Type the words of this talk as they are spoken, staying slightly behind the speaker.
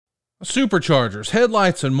Superchargers,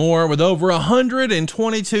 headlights, and more. With over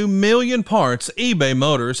 122 million parts, eBay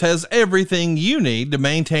Motors has everything you need to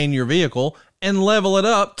maintain your vehicle and level it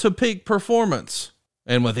up to peak performance.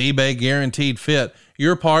 And with eBay Guaranteed Fit,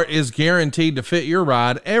 your part is guaranteed to fit your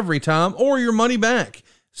ride every time or your money back.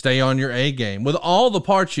 Stay on your A game with all the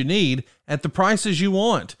parts you need at the prices you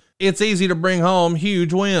want. It's easy to bring home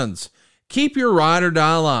huge wins. Keep your ride or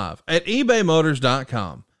die alive at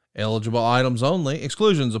ebaymotors.com. Eligible items only.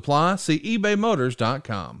 Exclusions apply. See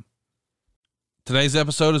ebaymotors.com. Today's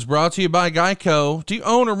episode is brought to you by Geico. Do you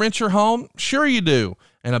own or rent your home? Sure you do.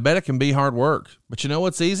 And I bet it can be hard work. But you know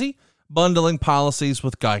what's easy? Bundling policies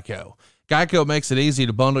with Geico. Geico makes it easy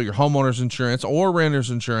to bundle your homeowner's insurance or renter's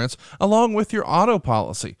insurance along with your auto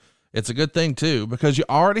policy. It's a good thing too, because you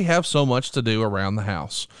already have so much to do around the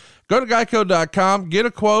house. Go to geico.com, get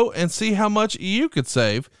a quote, and see how much you could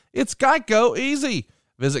save. It's Geico easy.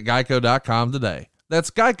 Visit geico.com today.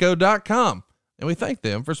 That's geico.com. And we thank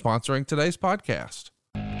them for sponsoring today's podcast.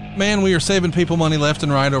 Man, we are saving people money left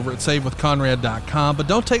and right over at savewithconrad.com, but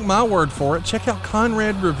don't take my word for it. Check out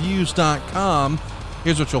conradreviews.com.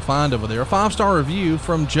 Here's what you'll find over there. A 5-star review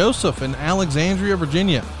from Joseph in Alexandria,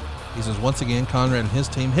 Virginia. He says, once again, Conrad and his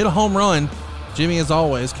team hit a home run. Jimmy, as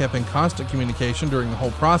always, kept in constant communication during the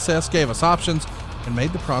whole process, gave us options, and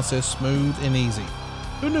made the process smooth and easy.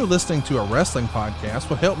 Who knew listening to a wrestling podcast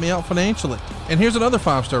would help me out financially? And here's another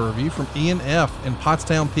 5-star review from Ian F. in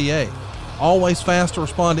Pottstown, PA. Always fast to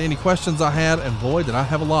respond to any questions I had, and boy, did I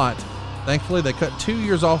have a lot. Thankfully, they cut 2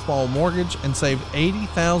 years off my old mortgage and saved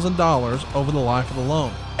 $80,000 over the life of the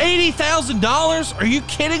loan. $80,000? Are you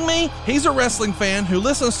kidding me? He's a wrestling fan who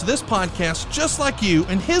listens to this podcast just like you,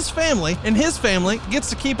 and his family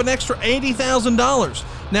gets to keep an extra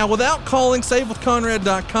 $80,000. Now, without calling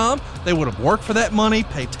SaveWithConrad.com, they would have worked for that money,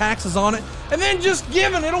 paid taxes on it, and then just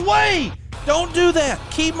given it away. Don't do that.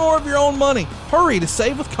 Keep more of your own money. Hurry to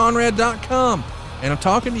SaveWithConrad.com. And I'm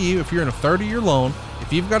talking to you if you're in a 30-year loan,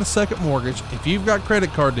 if you've got a second mortgage, if you've got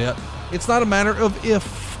credit card debt. It's not a matter of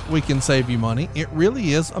if we can save you money. It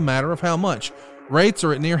really is a matter of how much. Rates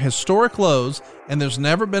are at near historic lows, and there's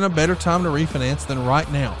never been a better time to refinance than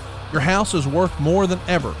right now. Your house is worth more than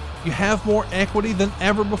ever. You have more equity than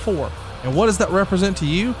ever before. And what does that represent to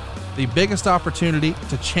you? The biggest opportunity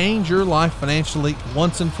to change your life financially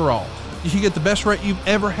once and for all. You can get the best rate you've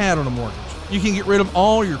ever had on a mortgage. You can get rid of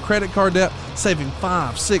all your credit card debt, saving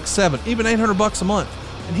 $5, $6, $7, even $800 a month.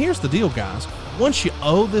 And here's the deal, guys. Once you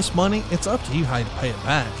owe this money, it's up to you how to pay it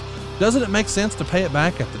back. Doesn't it make sense to pay it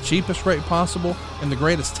back at the cheapest rate possible and the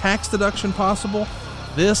greatest tax deduction possible?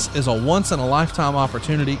 This is a once-in-a-lifetime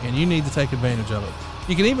opportunity, and you need to take advantage of it.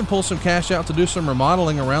 You can even pull some cash out to do some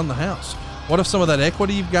remodeling around the house. What if some of that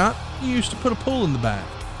equity you've got, you used to put a pool in the back,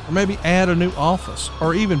 or maybe add a new office,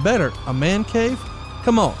 or even better, a man cave?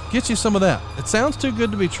 Come on, get you some of that. It sounds too good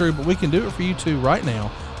to be true, but we can do it for you too right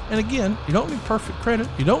now. And again, you don't need perfect credit.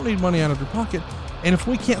 You don't need money out of your pocket. And if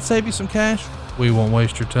we can't save you some cash, we won't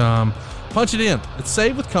waste your time. Punch it in at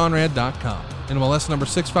SaveWithConrad.com. NMLS number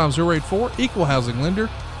 65084, equal housing lender.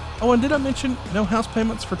 Oh, and did I mention no house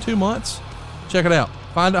payments for 2 months? Check it out.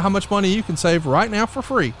 Find out how much money you can save right now for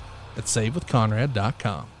free at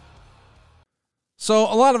SaveWithConrad.com. So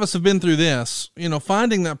a lot of us have been through this.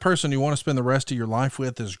 Finding that person you want to spend the rest of your life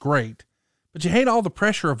with is great, but you hate all the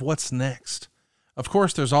pressure of what's next. Of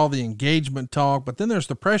course, there's all the engagement talk, but then there's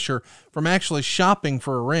the pressure from actually shopping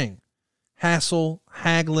for a ring. Hassle,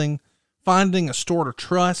 haggling, finding a store to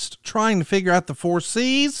trust, trying to figure out the 4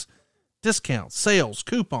 C's, discounts, sales,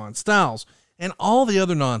 coupons, styles, and all the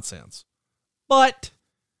other nonsense. But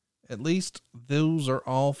at least those are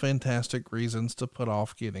all fantastic reasons to put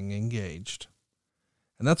off getting engaged.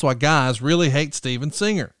 And that's why guys really hate Steven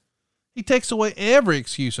Singer. He takes away every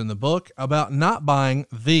excuse in the book about not buying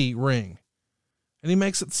the ring. And he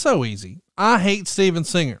makes it so easy. I hate Steven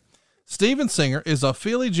Singer. Steven Singer is a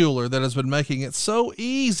Philly jeweler that has been making it so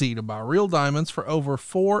easy to buy real diamonds for over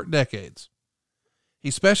 4 decades.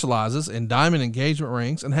 He specializes in diamond engagement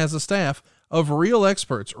rings and has a staff of real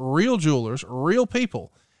experts, real jewelers, real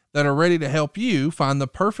people that are ready to help you find the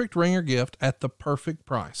perfect ring or gift at the perfect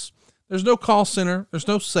price. There's no call center. There's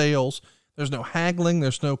no sales. There's no haggling.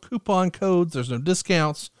 There's no coupon codes. There's no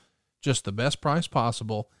discounts. Just the best price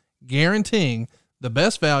possible, guaranteeing the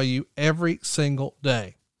best value every single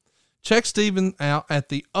day. Check Steven out at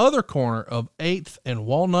the other corner of 8th and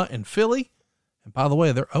Walnut in Philly. And by the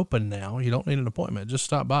way, they're open now. You don't need an appointment. Just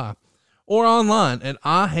stop by. Or online at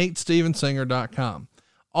IHateStevenSinger.com.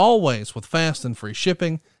 Always with fast and free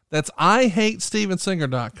shipping. That's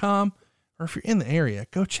IHateStevenSinger.com. Or if you're in the area,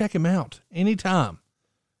 go check him out anytime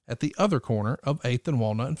at the other corner of 8th and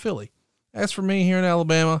Walnut in Philly. As for me here in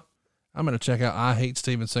Alabama, I'm going to check out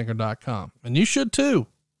IHateStevenSinker.com, and you should too.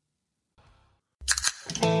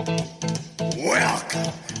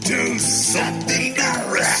 Welcome to Something to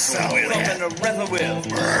Wrestle With.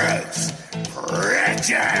 Bruce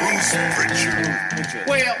Pritchard.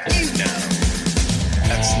 Well, you know.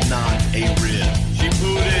 That's not a rib. She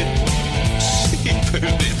pooted.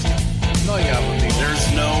 No, yeah,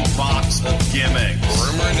 there's no box of gimmicks.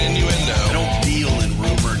 Rumor and innuendo. I don't deal in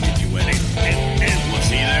rumor and innuendo. And was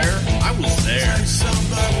he there? I was there.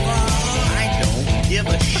 I don't give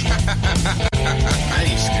a shit. I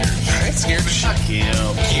ain't scared. I ain't scared of shit. Fuck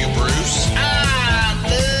him. You, Bruce. I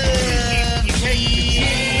love You take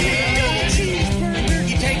the double cheeseburger,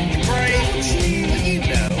 you take the break, you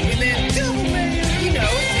know, and then double mayo, you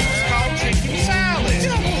know, it's called chicken salad.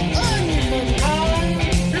 Double onion, oh,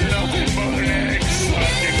 you're nothing but an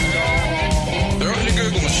egg-sucking dog. Throw it in the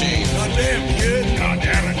Google machine. Goddamn, kid.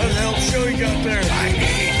 Goddamn it. What the hell show you got there? I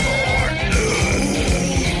need more.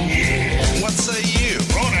 Yeah. What say you?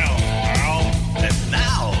 Pronoun, pal. And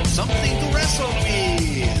now, something to wrestle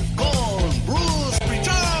with. Con Bruce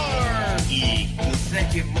Pritchard. The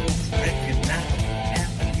second most recognizable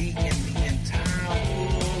athlete in the entire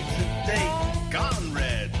world today.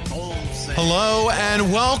 Conrad Olsen. Hello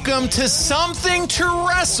and welcome to Something to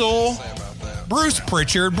Wrestle. Bruce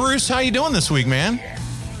Pritchard. Bruce, how you doing this week, man?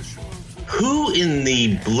 Who in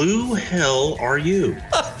the blue hell are you?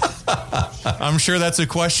 I'm sure that's a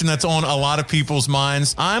question that's on a lot of people's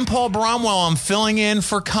minds. I'm Paul Bromwell. I'm filling in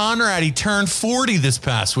for Conrad. He turned 40 this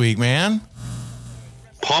past week, man.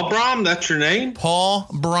 Paul Brom, that's your name? Paul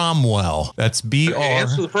Bromwell. That's B-R.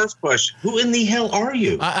 Answer the first question. Who in the hell are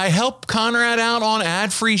you? I help Conrad out on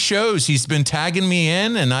ad-free shows. He's been tagging me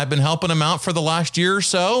in, and I've been helping him out for the last year or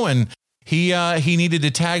so, and he needed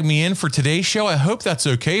to tag me in for today's show. I hope that's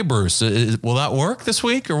okay, Bruce. Will that work this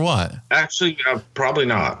week or what? Actually, probably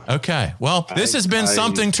not. Okay. Well, this has been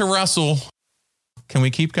Something to Wrestle. Can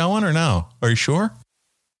we keep going or no? Are you sure?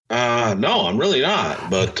 No, I'm really not.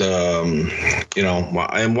 But you know,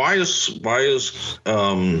 and why is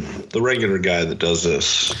the regular guy that does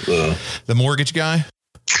this The mortgage guy?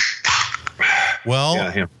 Well,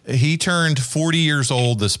 yeah, he turned 40 years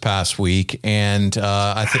old this past week, and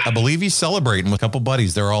I believe he's celebrating with a couple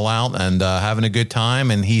buddies. They're all out and having a good time.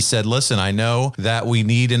 And he said, listen, I know that we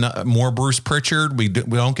need more Bruce Pritchard. We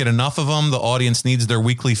don't get enough of them. The audience needs their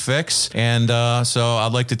weekly fix. And so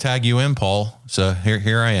I'd like to tag you in, Paul. So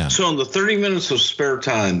here I am. So in the 30 minutes of spare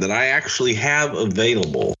time that I actually have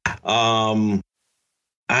available, I'm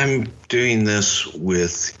doing this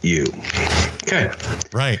with you. Okay.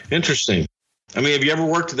 Right. Interesting. I mean, have you ever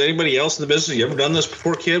worked with anybody else in the business? You ever done this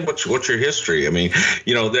before, kid? What's your history? I mean,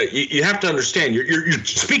 you know, that you have to understand you're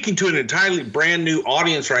speaking to an entirely brand new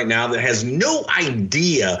audience right now that has no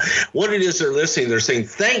idea what it is they're listening. They're saying,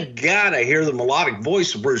 thank God I hear the melodic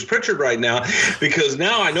voice of Bruce Pritchard right now, because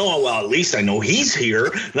now I know, well, at least I know he's here.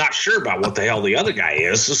 Not sure about what the hell the other guy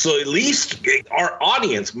is. So at least our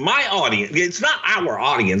audience, my audience, it's not our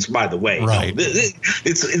audience, by the way. Right. No,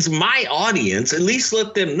 it's my audience. At least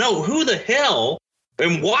let them know who the hell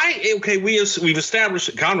and why. Okay, we've established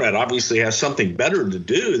that Conrad obviously has something better to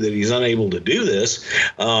do, that he's unable to do this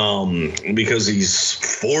because he's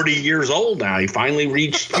 40 years old now. He finally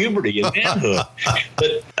reached puberty and manhood.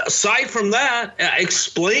 But aside from that,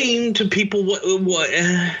 explain to people what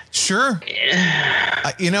Sure.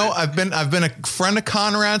 You know, I've been a friend of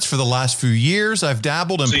Conrad's for the last few years. I've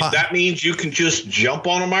dabbled in. So that means you can just jump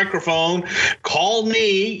on a microphone, call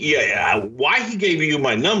me. Yeah. Why he gave you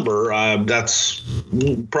my number? That's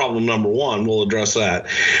problem number one. We'll address that.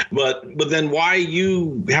 But then why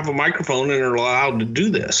you have a microphone and are allowed to do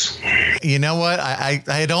this? You know what?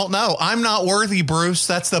 I don't know. I'm not worthy, Bruce.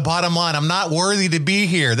 That's the bottom line. I'm not worthy to be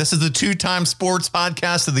here. This is the 2-time sports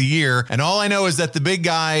podcast of the year. And all I know is that the big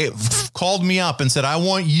guy called me up and said, I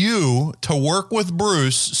want you to work with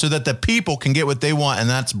Bruce so that the people can get what they want. And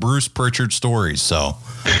that's Bruce Pritchard Stories. So,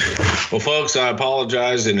 well, folks, I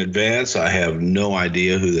apologize in advance. I have no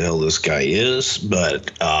idea who the hell this guy is,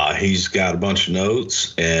 but he's got a bunch of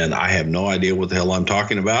notes and I have no idea what the hell I'm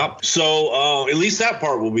talking about. So at least that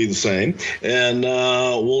part will be the same. And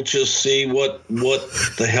we'll just see what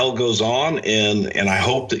the hell goes on. And I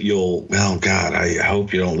hope that I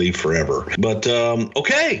hope you don't leave forever. But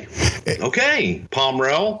okay,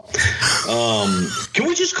 Pomrell. Can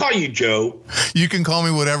we just call you Joe? you can call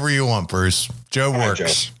me whatever you want, Bruce. Joe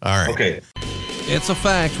works. Joe. All right. Okay. It's a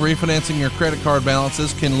fact, refinancing your credit card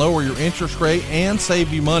balances can lower your interest rate and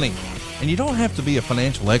save you money. And you don't have to be a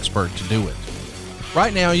financial expert to do it.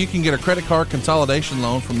 Right now, you can get a credit card consolidation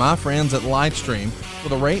loan from my friends at Lightstream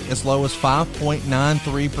with a rate as low as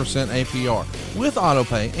 5.93% APR with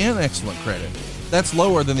autopay and excellent credit. That's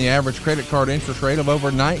lower than the average credit card interest rate of over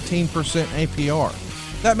 19% APR.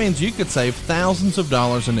 That means you could save thousands of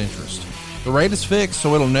dollars in interest. The rate is fixed,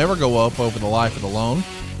 so it'll never go up over the life of the loan.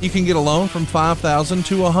 You can get a loan from $5,000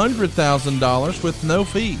 to $100,000 with no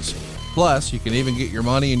fees. Plus, you can even get your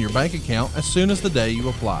money in your bank account as soon as the day you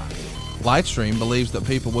apply. Lightstream believes that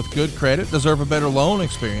people with good credit deserve a better loan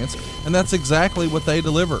experience, and that's exactly what they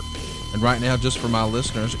deliver. And right now, just for my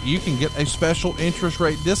listeners, you can get a special interest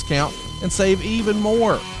rate discount and save even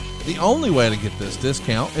more. The only way to get this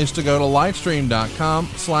discount is to go to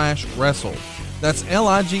lightstream.com/wrestle. That's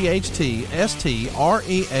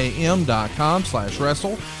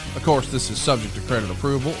lightstream.com/wrestle. Of course, this is subject to credit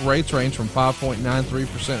approval. Rates range from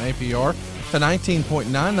 5.93% APR to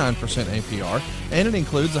 19.99% APR, and it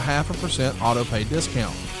includes a 0.5% auto pay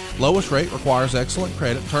discount. Lowest rate requires excellent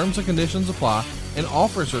credit. Terms and conditions apply, and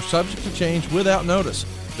offers are subject to change without notice.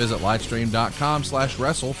 Visit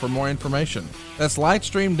lightstream.com/wrestle for more information. That's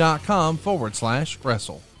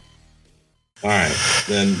lightstream.com/wrestle. All right,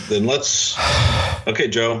 then let's. Okay,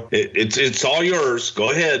 Joe, it's all yours.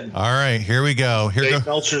 Go ahead. All right, here we go. Dave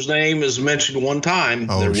Meltzer's name is mentioned one time.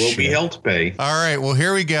 There will be hell to pay. All right, well,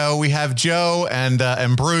 here we go. We have Joe and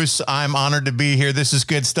Bruce. I'm honored to be here. This is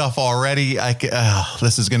good stuff already.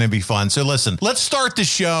 This is going to be fun. So listen, let's start the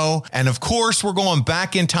show. And of course, we're going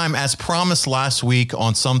back in time as promised last week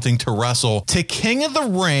on Something to Wrestle to King of the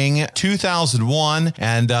Ring 2001.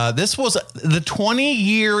 And this was the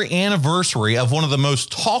 20-year anniversary of one of the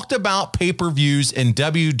most talked about pay-per-views in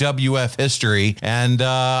WWF history. And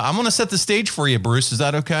I'm going to set the stage for you, Bruce. Is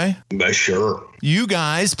that okay? Sure. You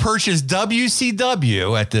guys purchased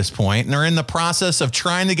WCW at this point and are in the process of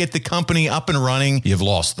trying to get the company up and running. You've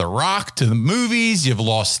lost The Rock to the movies. You've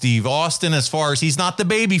lost Steve Austin as far as he's not the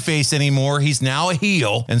babyface anymore. He's now a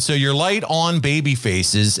heel. And so you're light on baby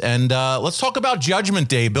faces. And let's talk about Judgment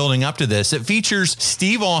Day building up to this. It features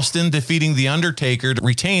Steve Austin defeating The Undertaker to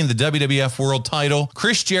retain the WWF World title.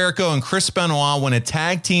 Chris Jericho and Chris Benoit win a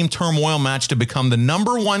tag team turmoil match to become the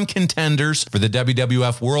 #1 contenders for the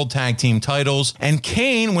WWF World Tag Team titles. And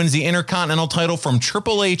Kane wins the Intercontinental title from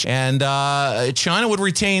Triple H, and Chyna would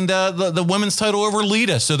retain the women's title over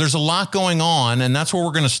Lita. So there's a lot going on, and that's where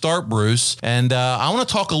we're going to start, Bruce. And I want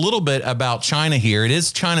to talk a little bit about Chyna here. It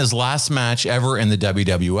is Chyna's last match ever in the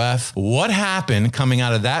WWF. What happened coming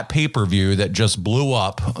out of that pay-per-view that just blew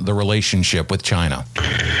up the relationship with Chyna?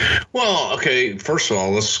 Well, okay, first of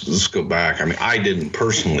all, let's go back. I mean, I didn't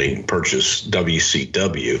personally purchase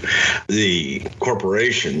WCW. The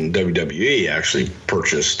corporation, WWE, actually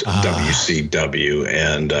purchased WCW,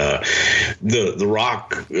 and the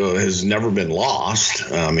Rock has never been lost.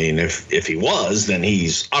 I mean, if he was, then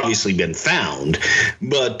he's obviously been found.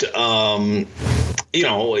 But you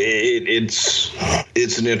know, it's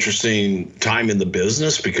an interesting time in the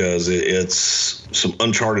business because it's some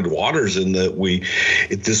uncharted waters in that we,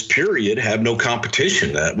 at this period, have no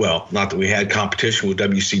competition. Well, not that we had competition with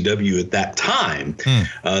WCW at that time.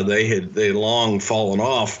 They had long fallen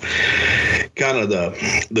off kind of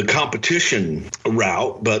the competition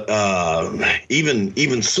route, but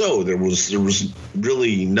even so, there was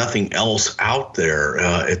really nothing else out there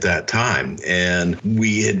at that time, and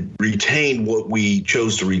we had retained what we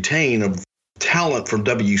chose to retain of talent from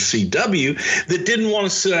WCW that didn't want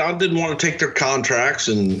to sit out, didn't want to take their contracts,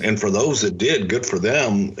 and for those that did, good for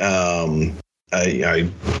them. I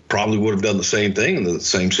probably would have done the same thing in the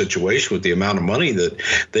same situation with the amount of money that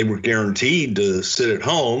they were guaranteed to sit at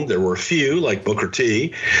home. There were a few like Booker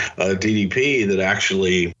T, DDP, that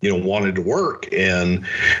actually, wanted to work, and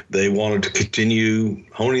they wanted to continue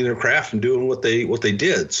honing their craft and doing what they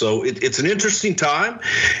did. So it's an interesting time,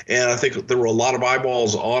 and I think there were a lot of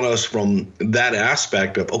eyeballs on us from that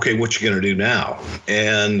aspect of, okay, what you going to do now?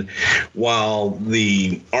 And while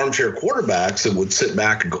the armchair quarterbacks that would sit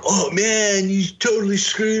back and go, oh man, you totally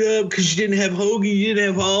screwed up because you didn't have Hogan, you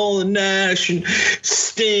didn't have Hall and Nash and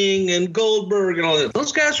Sting and Goldberg and all that.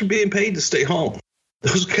 Those guys were being paid to stay home.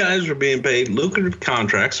 Those guys were being paid lucrative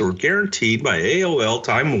contracts that were guaranteed by AOL,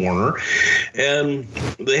 Time Warner, and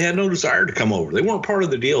they had no desire to come over. They weren't part of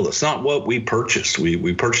the deal. That's not what we purchased.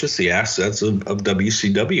 We purchased the assets of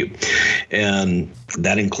WCW, and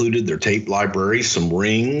that included their tape library, some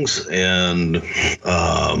rings, and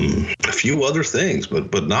a few other things,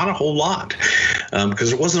 but not a whole lot, because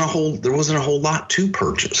there wasn't a whole lot to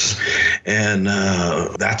purchase, and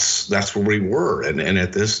that's where we were. And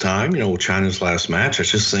at this time, Chyna's last match, I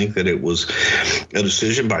just think that it was a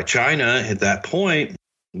decision by Chyna at that point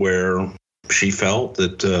where she felt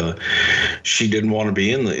that she didn't want to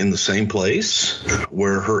be in the same place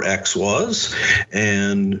where her ex was,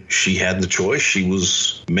 and she had the choice. She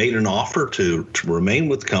was made an offer to remain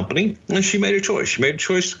with the company, and she made a choice. She made a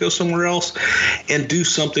choice to go somewhere else and do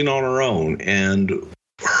something on her own. And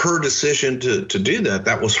her decision to do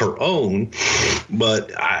that was her own.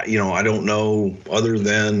 But I don't know, other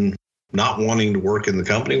than not wanting to work in the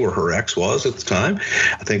company where her ex was at the time.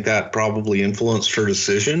 I think that probably influenced her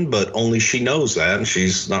decision, but only she knows that, and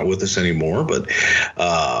she's not with us anymore. But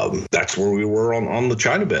that's where we were on the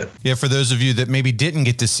China bed. Yeah, for those of you that maybe didn't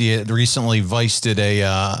get to see it, recently Vice did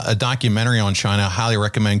a documentary on China. I highly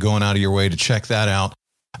recommend going out of your way to check that out.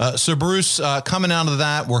 So Bruce, coming out of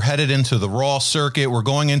that, we're headed into the Raw circuit. We're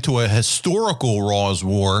going into a historical Raw's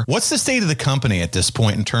War. What's the state of the company at this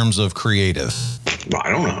point in terms of creative? Well, I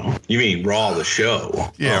don't know. You mean Raw, the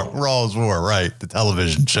show? Yeah, Raw's War, right? The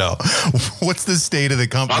television show. What's the state of the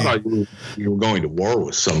company? I thought you were going to war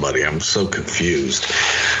with somebody. I'm so confused.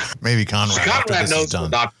 Maybe Conrad. Conrad knows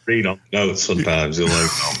what not to read on notes sometimes. He'll like,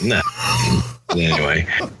 oh, no. Anyway,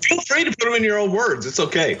 feel free to put them in your own words. It's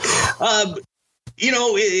okay.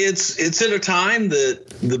 It's at a time that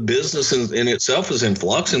the business in itself is in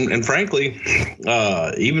flux, and frankly,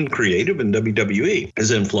 even creative in WWE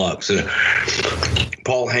is in flux.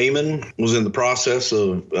 Paul Heyman was in the process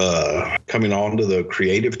of coming on to the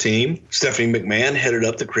creative team. Stephanie McMahon headed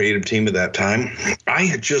up the creative team at that time. I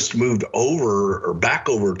had just moved back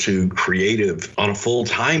over to creative on a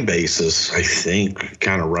full-time basis, I think,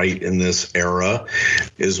 kind of right in this era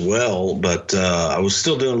as well. But I was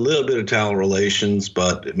still doing a little bit of talent relations,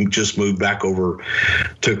 but just moved back over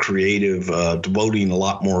to creative, devoting a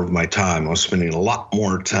lot more of my time. I was spending a lot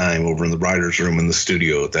more time over in the writer's room in the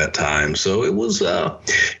studio at that time. So it was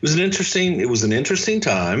an interesting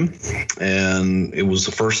time, and it was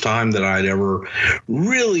the first time that I'd ever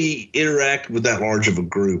really interacted with that large of a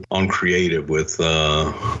group on creative with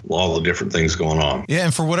all the different things going on. Yeah,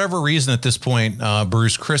 and for whatever reason at this point,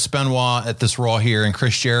 Bruce, Chris Benoit at this Raw here and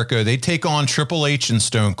Chris Jericho, they take on Triple H and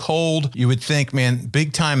Stone Cold. You would think, man,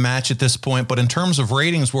 big time match at this point, but in terms of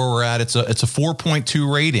ratings where we're at, it's a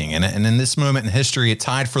 4.2 rating, and in this moment in history, it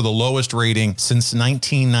tied for the lowest rating since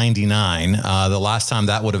 1999. The last time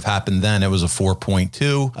that would have happened, then it was a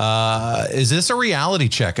 4.2. Is this a reality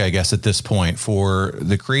check, I guess, at this point for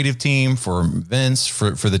the creative team, for Vince,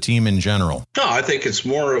 for the team in general? No, I think it's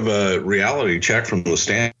more of a reality check from the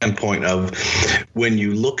standpoint of when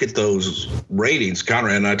you look at those ratings.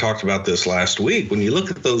 Conrad and I talked about this last week. When you look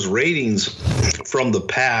at those ratings from the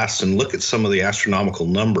past and look at some of the astronomical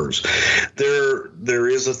numbers, there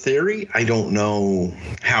is a theory. I don't know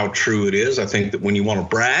how true it is. I think that when you want to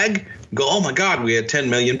brag, go, oh my God, we had 10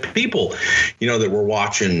 million people, that were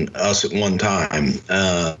watching us at one time.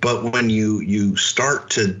 But when you start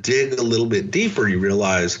to dig a little bit deeper, you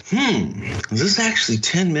realize, is this actually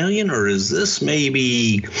 10 million, or is this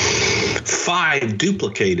maybe 5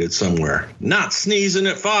 duplicated somewhere? Not sneezing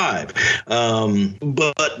at 5.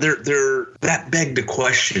 But that begged the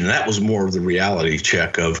question. That was more of the reality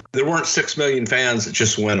check of there weren't 6 million fans that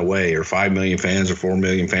just went away, or 5 million fans, or 4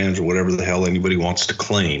 million fans, or whatever the hell anybody wants to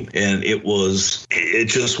claim. And it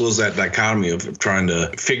just was that dichotomy of trying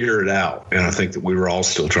to figure it out. And I think that we were all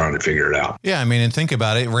still trying to figure it out. Yeah, I mean, and think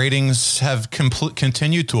about it. Ratings have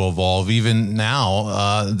continued to evolve even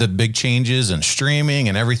now. The big changes and streaming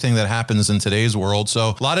and everything that happens in today's world.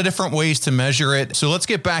 So a lot of different ways to measure it. So let's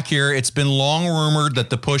get back here. It's been long rumored that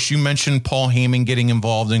the push, you mentioned Paul Heyman getting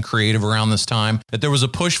involved in creative around this time, that there was a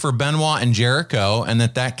push for Benoit and Jericho, and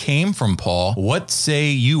that came from Paul. What say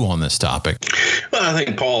you on this topic? Well, I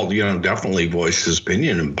think Paul, definitely voiced his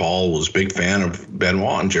opinion, and Paul was a big fan of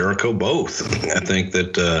Benoit and Jericho both. I think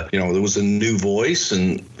that, there was a new voice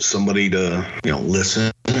and somebody to,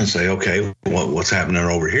 listen and say, okay, what's happening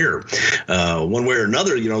over here? One way or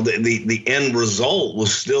another, the end result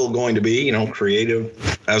was still going to be,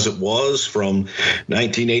 creative as it was from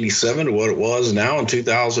 1987 to what it was now in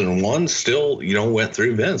 2001, still, went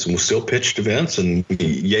through Vince and was still pitched to Vince and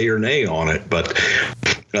yay or nay on it. But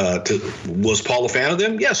was Paul a fan of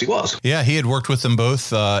them? Yes, he was. Yeah, he had worked with them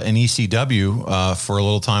both in ECW for a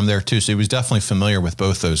little time there too, so he was definitely familiar with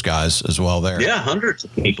both those guys as well there. Yeah, hundreds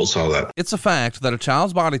of people saw that. It's a fact that a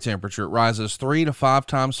child's body temperature rises 3 to 5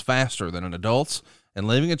 times faster than an adult's, and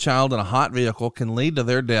leaving a child in a hot vehicle can lead to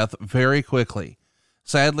their death very quickly.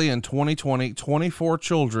 Sadly, in 2020, 24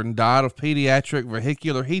 children died of pediatric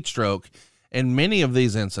vehicular heat stroke, and many of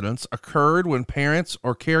these incidents occurred when parents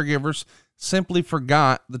or caregivers simply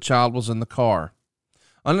forgot the child was in the car.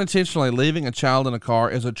 Unintentionally leaving a child in a car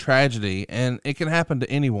is a tragedy, and it can happen to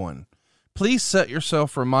anyone. Please set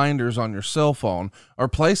yourself reminders on your cell phone or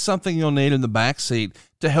place something you'll need in the back seat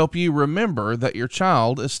to help you remember that your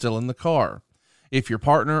child is still in the car. If your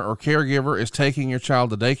partner or caregiver is taking your child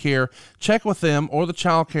to daycare, check with them or the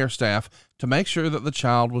child care staff to make sure that the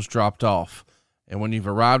child was dropped off. And when you've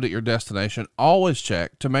arrived at your destination, always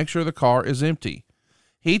check to make sure the car is empty.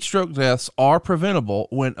 Heat stroke deaths are preventable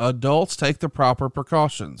when adults take the proper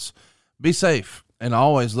precautions. Be safe and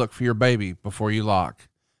always look for your baby before you lock.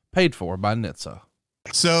 Paid for by NHTSA.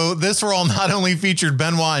 So this Raw not only featured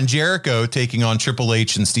Benoit and Jericho taking on Triple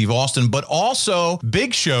H and Steve Austin, but also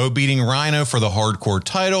Big Show beating Rhino for the hardcore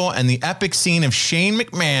title, and the epic scene of Shane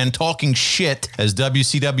McMahon talking shit as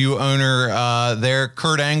WCW owner there,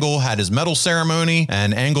 Kurt Angle, had his medal ceremony,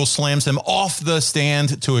 and Angle slams him off the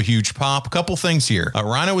stand to a huge pop. A couple things here.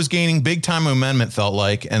 Rhino was gaining big time momentum, it felt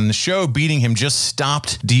like, and the Show beating him just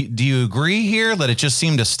stopped. Do you agree here that it just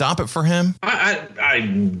seemed to stop it for him?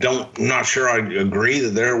 I'm not sure I agree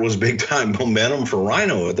that there was big time momentum for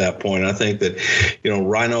Rhino at that point. I think that,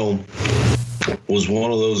 Rhino was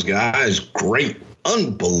one of those guys, great,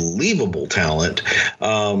 unbelievable talent.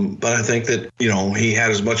 But I think that, he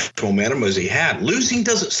had as much momentum as he had. Losing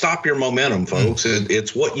doesn't stop your momentum, folks.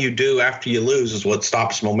 It's what you do after you lose is what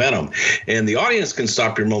stops momentum. And the audience can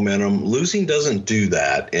stop your momentum. Losing doesn't do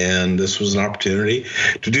that. And this was an opportunity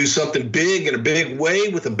to do something big in a big way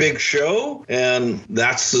with a big show. And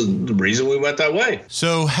that's the reason we went that way.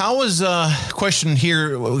 So how is, question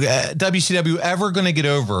here, WCW ever going to get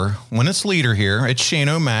over when its leader here, it's Shane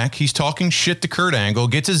O'Mac, he's talking shit to Kurt Angle,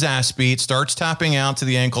 gets his ass beat, starts tapping out to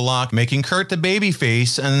the ankle lock, making Kurt the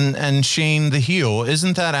babyface and Shane the heel.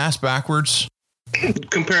 Isn't that ass backwards?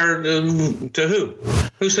 Compared to who?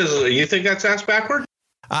 Who says you think that's ass backward?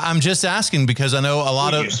 I'm just asking because I know a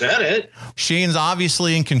lot of... You said it. Shane's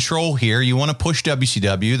obviously in control here. You want to push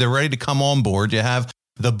WCW. They're ready to come on board. You have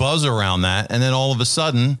the buzz around that, and then all of a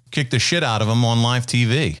sudden kick the shit out of him on live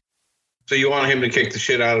TV. So you want him to kick the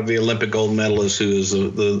shit out of the Olympic gold medalist, who is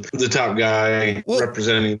the top guy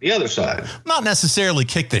representing the other side? Not necessarily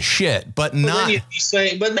kick the shit, but not. Then you'd be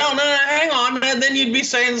saying, but no, hang on, man. Then you'd be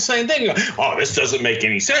saying the same thing. Oh, this doesn't make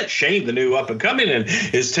any sense. Shane, the new up and coming, and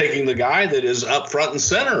is taking the guy that is up front and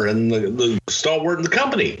center and the stalwart in the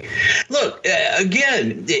company. Look,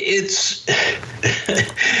 again, it's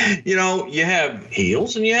you have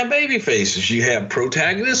heels and you have baby faces. You have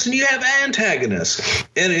protagonists and you have antagonists.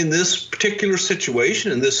 And in this particular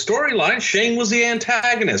situation, in this storyline, Shane was the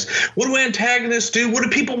antagonist. What do antagonists do? What do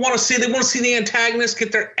people want to see? They want to see the antagonist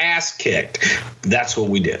get their ass kicked. That's what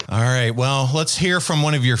we did. All right. Well, let's hear from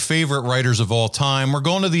one of your favorite writers of all time. We're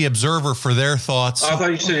going to the Observer for their thoughts. I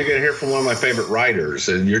thought you said you're going to hear from one of my favorite writers,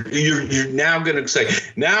 and you're now going to say,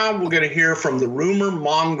 now we're going to hear from the rumor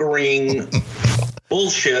mongering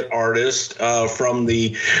bullshit artist from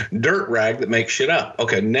the dirt rag that makes shit up.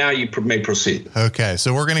 Okay, now you may proceed. Okay,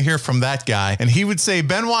 so we're going to hear from that guy. And he would say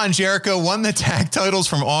Benoit and Jericho won the tag titles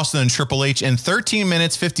from Austin and Triple H in 13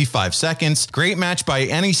 minutes, 55 seconds. Great match by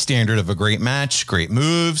any standard of a great match. Great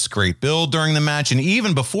moves, great build during the match, and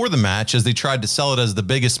even before the match, as they tried to sell it as the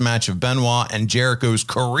biggest match of Benoit and Jericho's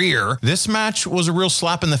career. This match was a real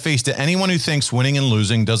slap in the face to anyone who thinks winning and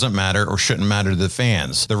losing doesn't matter or shouldn't matter to the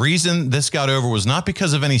fans. The reason this got over was not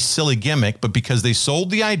because of any silly gimmick, but because they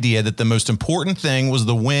sold the idea that the most important thing was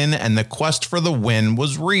the win, and the quest for the win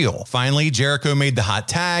was real. Finally, Jericho made the hot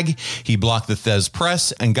tag. He blocked the Thez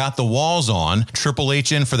press and got the walls on. Triple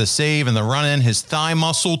H in for the save and the run-in. His thigh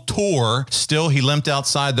muscle tore. Still, he limped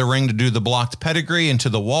outside the ring to do the blocked pedigree into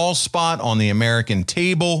the wall spot on the American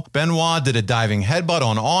table. Benoit did a diving headbutt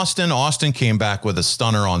on Austin. Austin came back with a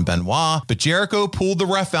stunner on Benoit, but Jericho pulled the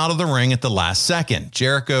ref out of the ring at the last second.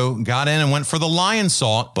 Jericho got in and went for the lion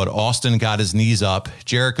salt, but Austin got his knees up.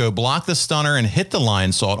 Jericho blocked the stunner and hit the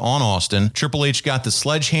lion salt on Austin. Triple H got the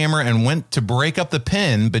sledgehammer and went to break up the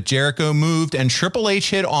pin, but Jericho moved and Triple H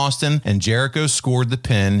hit Austin and Jericho scored the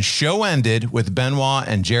pin. Show ended with Benoit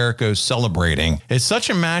and Jericho celebrating. It's such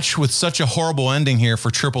a match with such a horrible ending here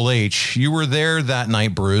for Triple H. You were there that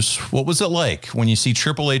night, Bruce. What was it like when you see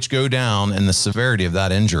Triple H go down and the severity of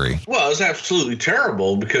that injury? Well, it was absolutely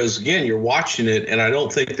terrible because, again, you're watching it, and I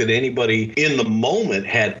don't think that anybody in the moment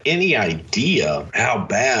had any idea how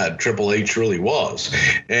bad Triple H really was.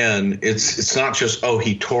 And it's not just, oh,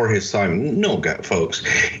 he tore his thigh. No, folks,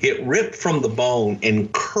 it ripped from the bone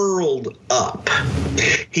and curled up.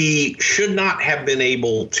 He should not have been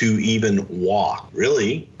able to even walk.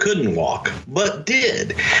 Really couldn't walk, but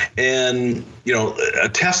did. And a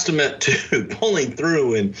testament to pulling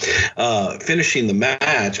through and finishing the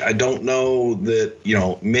match. I don't know that,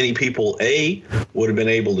 many people, would have been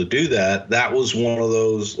able to do that. That was one of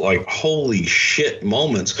those, like, holy shit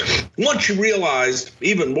moments. Once you realized,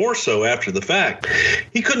 even more so after the fact,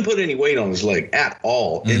 he couldn't put any weight on his leg at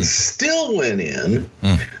all and still went in,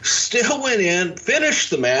 finished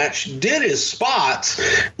the match, did his spots,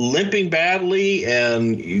 limping badly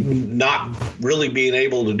and not really being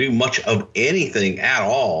able to do much of anything at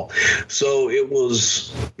all. So it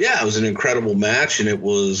was an incredible match, and it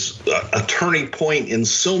was a turning point in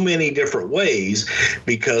so many different ways,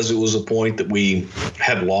 because it was a point that we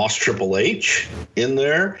had lost Triple H in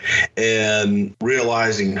there and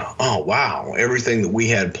realizing, oh, wow, everything that we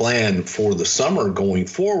had planned for the summer going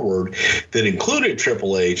forward that included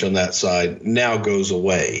Triple H on that side now goes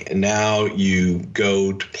away. And now you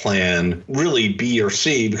go to plan really B or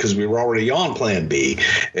C, because we were already on plan B.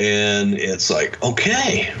 And it's like,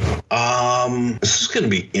 okay, this is going to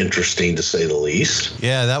be interesting to say the least.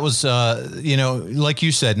 Yeah, that was, like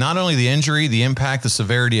you said, not only the injury, the impact, the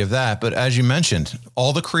severity of that, but as you mentioned,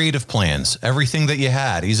 all the creative plans, everything that you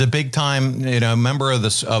had. He's a big time, member of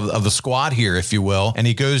the squad here, if you will, and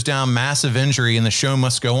he goes down massive injury, and the show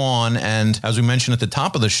must go on. And as we mentioned at the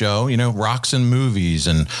top of the show, Rock's in movies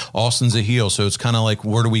and Austin's a heel, so it's kind of like,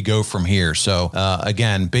 where do we go from here? So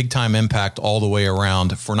again, big time impact all the way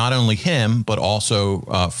around for not only him, but also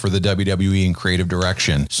for the WWE in creative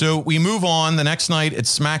direction. So we move on. The next night,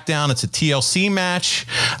 it's SmackDown. It's a TLC match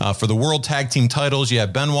for the World Tag Team titles. You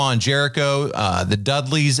have Benoit and Jericho, the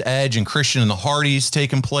Dudleys, Edge, and Christian and the Hardys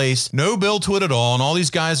taking place. No build to it at all, and all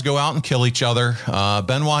these guys go out and kill each other.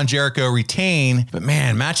 Benoit and Jericho retain, but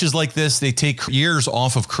man, matches like this, they take years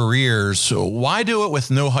off of careers. So why do it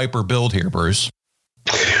with no hyper build here, Bruce?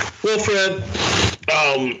 Well, Fred,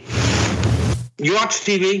 you watch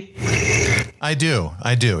TV? I do.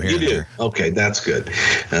 You do? Okay, that's good.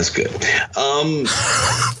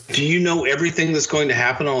 Do you know everything that's going to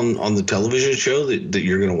happen on the television show that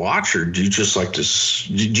you're going to watch, or do you just like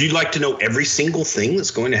to know every single thing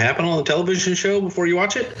that's going to happen on the television show before you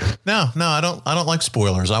watch it? No, I don't like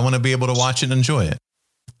spoilers. I want to be able to watch it and enjoy it.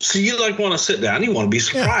 So you want to sit down, you want to be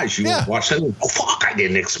surprised. You want to watch something. Oh, fuck, I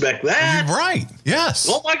didn't expect that. You're right. Yes.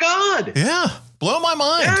 Oh my God. Yeah. Blow my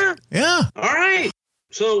mind. Yeah. All right.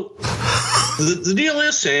 So the deal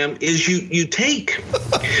is, Sam, is you take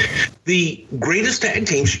the greatest tag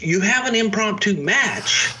teams, you have an impromptu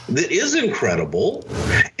match that is incredible,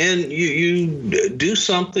 and you do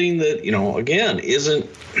something that, again,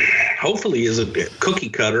 hopefully isn't cookie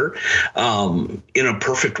cutter. In a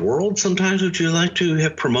perfect world, sometimes would you like to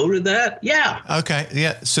have promoted that? Yeah. Okay.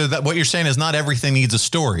 Yeah. So that what you're saying is not everything needs a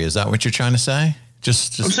story. Is that what you're trying to say?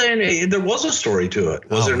 Just I'm saying there was a story to it.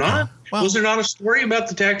 Was there not? Well, was there not a story about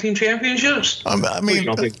the tag team championships? I mean, you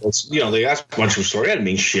don't think that's, they asked much of a story. I didn't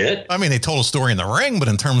mean shit. I mean, they told a story in the ring, but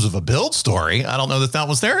in terms of a build story, I don't know that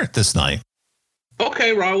was there this night.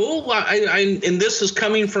 Okay, Raul, and this is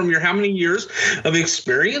coming from your how many years of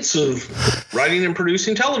experience of writing and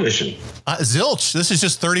producing television? Zilch. This is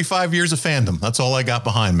just 35 years of fandom. That's all I got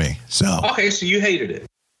behind me. So okay, so you hated it.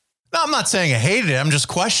 No, I'm not saying I hated it. I'm just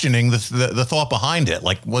questioning the thought behind it.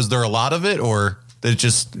 Like, was there a lot of it, or that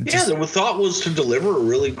the thought was to deliver a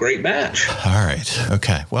really great match. All right.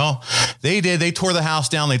 Okay. Well, they did. They tore the house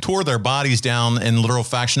down. They tore their bodies down in literal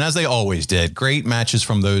fashion, as they always did. Great matches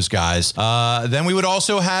from those guys. Then we would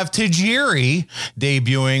also have Tajiri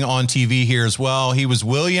debuting on TV here as well. He was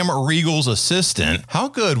William Regal's assistant. How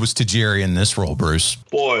good was Tajiri in this role, Bruce?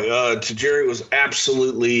 Boy, Tajiri was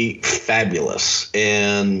absolutely fabulous.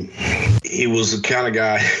 And he was the kind of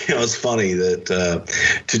guy, it's funny that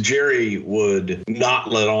Tajiri would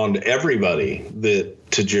not let on to everybody that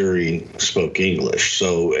Tajiri spoke English.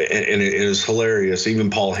 So, and it is hilarious. Even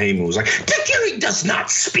Paul Heyman was like, Tajiri does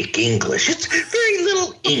not speak English. It's very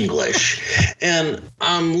little English. And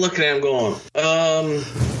I'm looking at him going,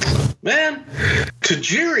 man,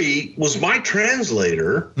 Tajiri was my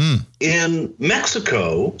translator in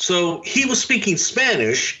Mexico. So he was speaking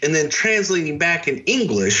Spanish and then translating back in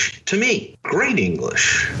English to me. Great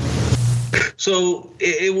English. So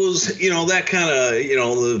it was, that kind of,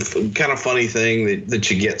 the kind of funny thing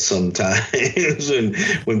that you get sometimes and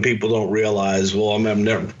when people don't realize, well, I'm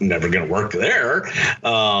never going to work there.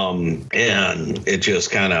 And it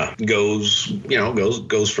just kind of goes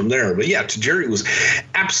from there. But yeah, Tajiri was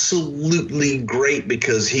absolutely great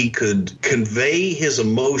because he could convey his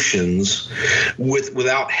emotions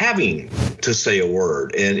without having to say a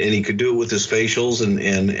word. And he could do it with his facials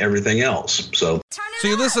and everything else. So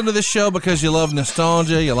you listen to this show because you love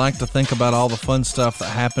nostalgia. You like to think about all the fun stuff that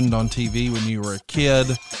happened on TV when you were a kid.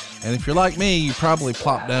 And if you're like me, you probably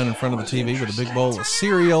plop down in front of the TV with a big bowl of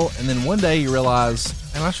cereal, and then one day you realize,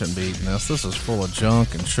 man, I shouldn't be eating this. This is full of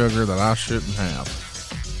junk and sugar that I shouldn't have.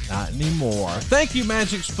 Not anymore. Thank you,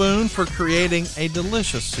 Magic Spoon, for creating a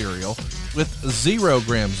delicious cereal with 0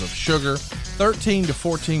 grams of sugar, 13 to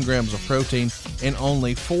 14 grams of protein, and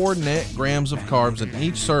only 4 net grams of carbs in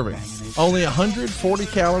each serving. Only 140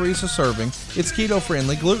 calories a serving. It's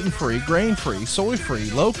keto-friendly, gluten-free, grain-free,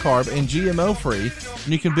 soy-free, low-carb, and GMO-free. And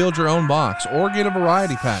you can build your own box or get a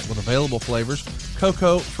variety pack with available flavors: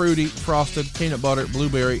 cocoa, fruity, frosted, peanut butter,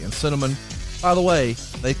 blueberry, and cinnamon. By the way,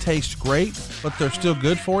 they taste great, but they're still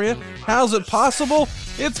good for you. How's it possible?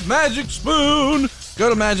 It's Magic Spoon. Go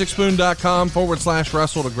to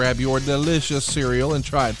magicspoon.com/Russell to grab your delicious cereal and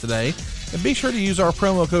try it today. And be sure to use our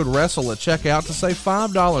promo code WRESTLE at checkout to save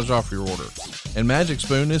 $5 off your order. And Magic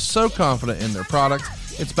Spoon is so confident in their product,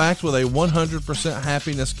 it's backed with a 100%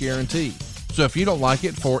 happiness guarantee. So if you don't like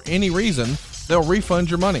it for any reason, they'll refund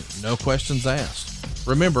your money, no questions asked.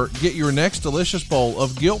 Remember, get your next delicious bowl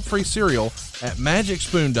of guilt-free cereal at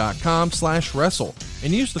magicspoon.com/Wrestle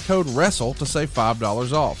and use the code WRESTLE to save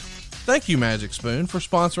 $5 off. Thank you, Magic Spoon, for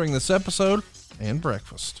sponsoring this episode and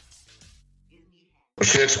breakfast.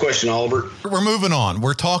 What's your next question, Oliver? We're moving on.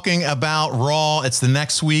 We're talking about Raw. It's the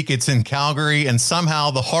next week. It's in Calgary, and somehow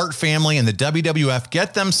the Hart family and the WWF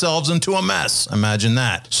get themselves into a mess. Imagine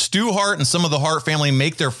that. Stu Hart and some of the Hart family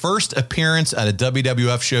make their first appearance at a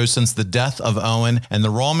WWF show since the death of Owen, and the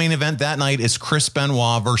Raw main event that night is Chris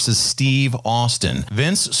Benoit versus Steve Austin.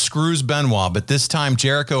 Vince screws Benoit, but this time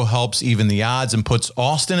Jericho helps even the odds and puts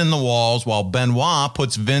Austin in the walls, while Benoit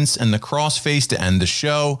puts Vince in the crossface to end the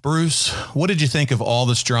show. Bruce, what did you think of all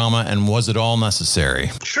this drama, and was it all necessary?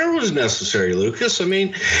 Sure was necessary, Lucas. I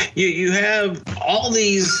mean, you have all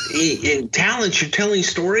these talents, you're telling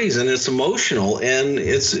stories, and it's emotional and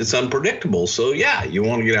it's unpredictable. So yeah, you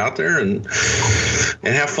want to get out there and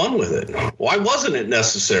have fun with it. Why wasn't it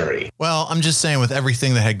necessary? Well, I'm just saying, with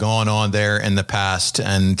everything that had gone on there in the past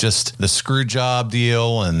and just the screw job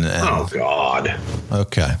deal and oh God.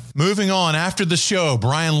 Okay. Moving on, after the show,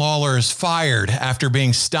 Brian Lawler is fired after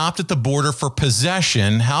being stopped at the border for possession.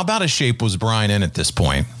 How about a shape was Brian in at this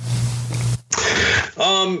point?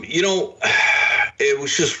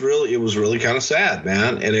 It was really kind of sad,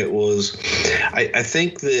 man. And it was, I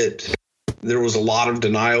think that there was a lot of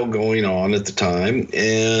denial going on at the time.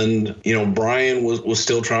 And, Brian was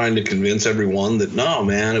still trying to convince everyone that, no,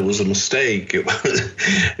 man, it was a mistake. It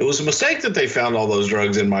was a mistake that they found all those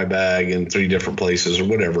drugs in my bag in 3 different places or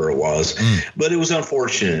whatever it was. But it was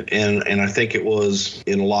unfortunate. And I think it was,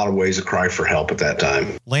 in a lot of ways, a cry for help at that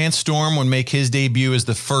time. Lance Storm would make his debut as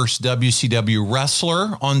the first WCW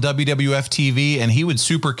wrestler on WWF TV, and he would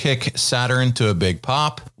super kick Saturn to a big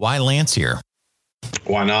pop. Why Lance here?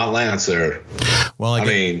 Why not Lance there? Well, I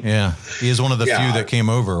mean, yeah, he is one of the few that came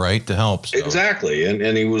over, right, to help. So. Exactly,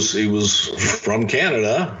 and he was from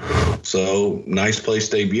Canada, so nice place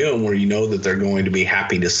to debut him, where you know that they're going to be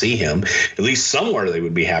happy to see him. At least somewhere they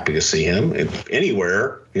would be happy to see him. If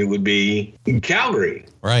anywhere, it would be Calgary.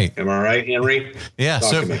 Right. Am I right, Henry? Yeah,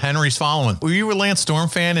 so Henry's following. Were you a Lance Storm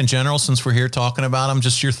fan in general, since we're here talking about him?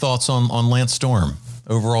 Just your thoughts on Lance Storm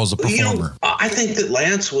overall as a performer? I think that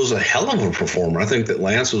Lance was a hell of a performer. I think that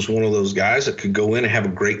Lance was one of those guys that could go in and have a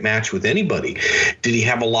great match with anybody. Did he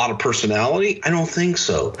have a lot of personality? I don't think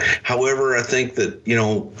so. However, I think that,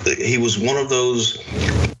 he was one of those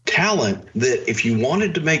talent that if you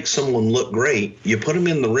wanted to make someone look great, you put him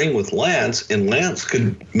in the ring with Lance, and Lance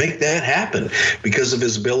could make that happen because of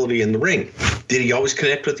his ability in the ring. Did he always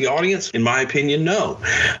connect with the audience? In my opinion, no.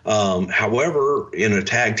 However, in a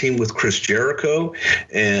tag team with Chris Jericho,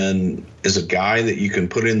 and as a guy that you can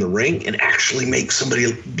put in the ring and actually make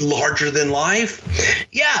somebody larger than life,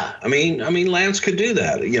 yeah, I mean, Lance could do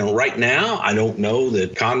that. Right now, I don't know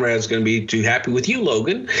that Conrad's going to be too happy with you,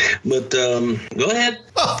 Logan, but go ahead.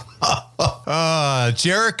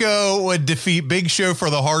 Jericho would defeat Big Show for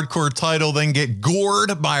the hardcore title, then get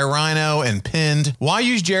gored by Rhino and pinned. Why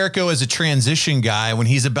use Jericho as a transition guy when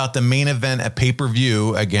he's about the main event at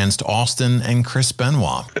pay-per-view against Austin and Chris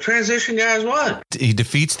Benoit? A transition guy is what? He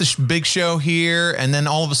defeats the Big Show here, and then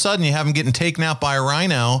all of a sudden you have him getting taken out by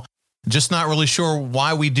Rhino. Just not really sure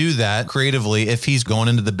why we do that creatively if he's going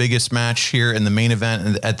into the biggest match here in the main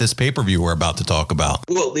event at this pay-per-view we're about to talk about.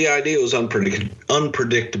 Well, the idea was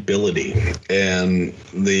unpredictability, and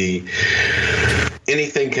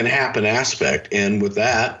anything can happen aspect. And with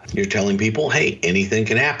that, you're telling people, hey, anything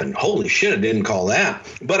can happen. Holy shit, I didn't call that.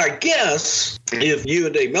 But I guess if you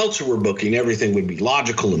and Dave Meltzer were booking, everything would be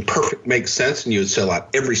logical and perfect, makes sense, and you would sell out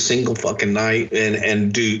every single fucking night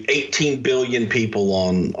and do 18 billion people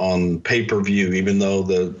on pay-per-view, even though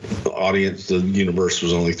the audience, the universe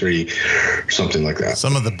was only 3, or something like that.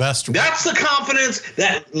 Some of the best. That's the confidence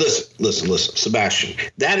that, listen, Sebastian,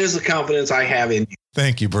 that is the confidence I have in you.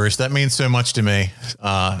 Thank you, Bruce. That means so much to me.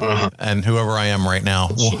 And whoever I am right now.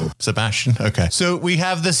 Well, Sebastian. Okay. So we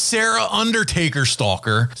have the Sarah Undertaker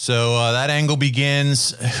stalker. So that angle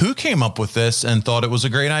begins. Who came up with this and thought it was a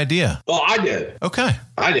great idea? Well, I did. Okay.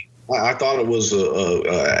 I did. I thought it was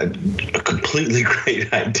a completely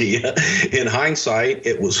great idea. In hindsight,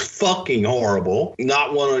 it was fucking horrible.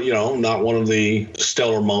 Not one of the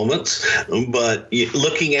stellar moments, but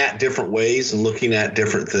looking at different ways and looking at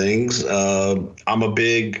different things. I'm a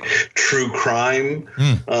big true crime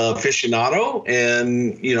aficionado,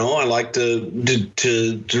 and I like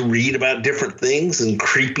to read about different things and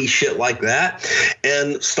creepy shit like that.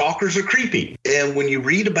 And stalkers are creepy. And when you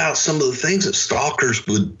read about some of the things that stalkers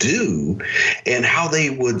would do and how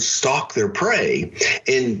they would stalk their prey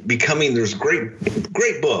and becoming, there's a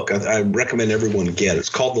great book I recommend everyone get. It's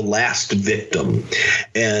called The Last Victim,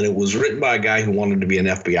 and it was written by a guy who wanted to be an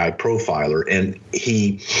FBI profiler, and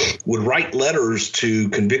he would write letters to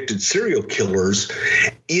convicted serial killers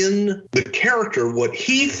in the character of what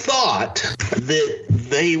he thought that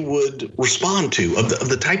they would respond to, of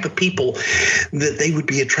the type of people that they would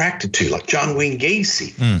be attracted to, like John Wayne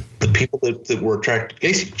Gacy, the people that were attracted to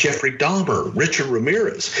Gacy, Jeffrey Dahmer, Richard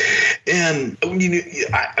Ramirez. And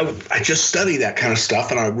I just study that kind of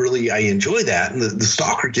stuff, and I enjoy that. And the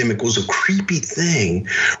stalker gimmick was a creepy thing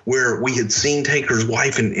where we had seen Taker's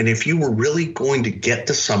wife, and if you were really going to get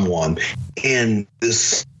to someone and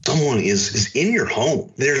this someone is in your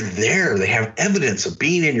home, they're there, they have evidence of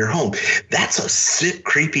being in your home, that's a sick,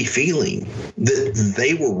 creepy feeling that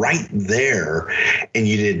they were right there and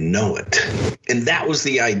you didn't know it. And that was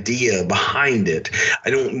the idea behind it. I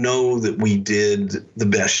don't know that we did the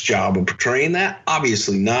best job of portraying that.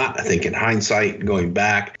 Obviously not. I think in hindsight, going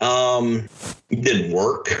back, it didn't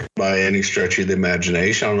work by any stretch of the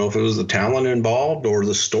imagination. I don't know if it was the talent involved or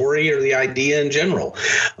the story or the idea in general.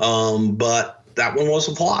 But that one was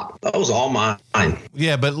a flop. That was all mine.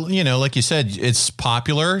 Yeah, but like you said, it's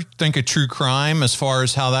popular. Think of true crime as far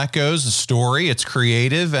as how that goes. The story, it's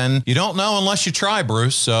creative, and you don't know unless you try,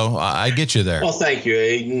 Bruce. So I get you there. Well, thank you,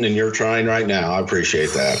 Aiden, and you're trying right now. I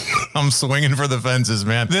appreciate that. I'm swinging for the fences,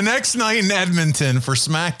 man. The next night in Edmonton for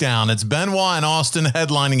SmackDown, it's Benoit and Austin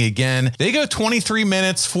headlining again. They go 23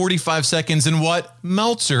 minutes, 45 seconds in what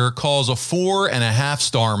Meltzer calls a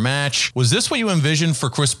 4.5-star match. Was this what you envisioned for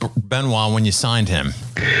Chris Benoit when you signed him?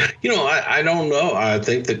 I don't know. I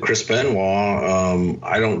think that Chris Benoit,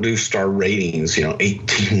 I don't do star ratings,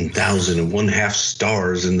 18,001.5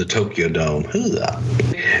 stars in the Tokyo Dome. Who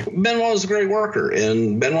the? Benoit was a great worker,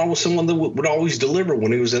 and Benoit was someone that would always deliver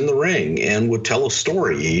when he was in the ring and would tell a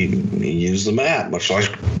story. He used the mat, much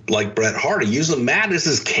like Bret Hart. He used the mat as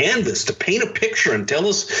his canvas to paint a picture and tell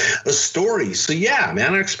us a story. So, yeah,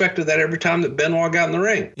 man, I expected that every time that Benoit got in the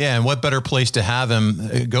ring. Yeah, and what better place to have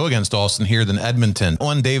him go against Austin here than Edmonton?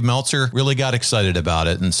 One, Dave Meltzer really got excited about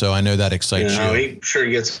it, and so I know that excites you. He sure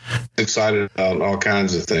gets excited about all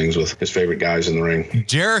kinds of things with his favorite guys in the ring.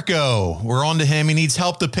 Jericho, we're on to him. He needs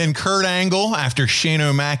help to pin Kurt Angle after Shane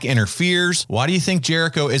O'Mac interferes. Why do you think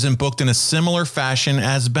Jericho isn't booked in a similar fashion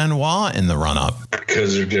as Benoit in the run-up?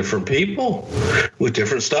 Because they're different people with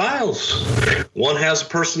different styles. One has a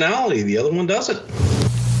personality, the other one doesn't.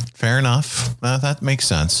 Fair enough. That makes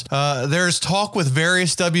sense. There's talk with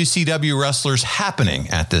various WCW wrestlers happening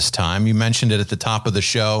at this time. You mentioned it at the top of the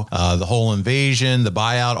show. The whole invasion, the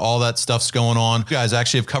buyout, all that stuff's going on. You guys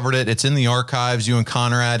actually have covered it. It's in the archives, you and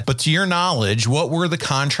Conrad. But to your knowledge, what were the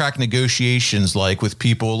contract negotiations like with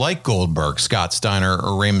people like Goldberg, Scott Steiner,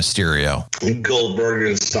 or Rey Mysterio? Goldberg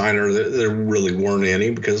and Steiner, there really weren't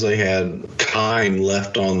any because they had time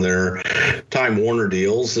left on their Time Warner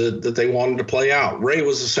deals that they wanted to play out. Rey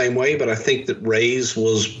was the same way, but I think that Rey's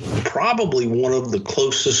was probably one of the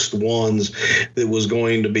closest ones that was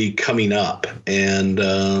going to be coming up. And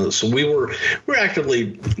so we were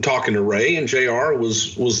actively talking to Rey, and JR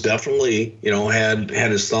was definitely, had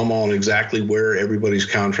his thumb on exactly where everybody's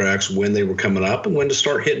contracts, when they were coming up and when to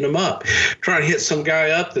start hitting them up. Trying to hit some guy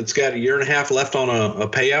up that's got 1.5 years left on a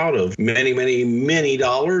payout of many, many, many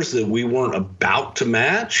dollars that we weren't about to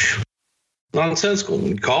match. nonsensical. When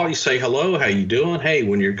you call, you say hello, how you doing? Hey,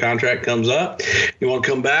 when your contract comes up, you want to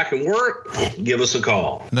come back and work, give us a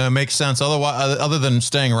call. No, it makes sense. Otherwise, other than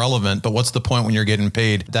staying relevant, but what's the point when you're getting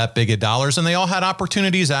paid that big of dollars? And they all had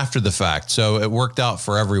opportunities after the fact, so it worked out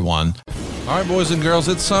for everyone. All right, boys and girls,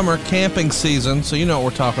 it's summer camping season, so you know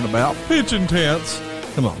what we're talking about. Pitching tents.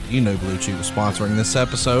 Come on, you know Blue Chew is sponsoring this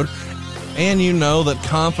episode, and you know that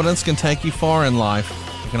confidence can take you far in life.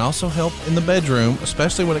 It can also help in the bedroom,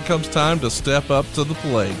 especially when it comes time to step up to the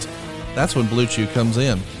plate. That's when Blue Chew comes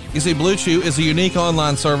in. You see, Blue Chew is a unique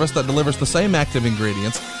online service that delivers the same active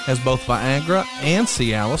ingredients as both Viagra and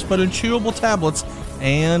Cialis, but in chewable tablets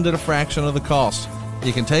and at a fraction of the cost.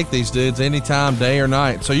 You can take these dudes anytime, day or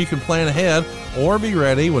night, so you can plan ahead or be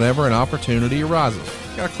ready whenever an opportunity arises.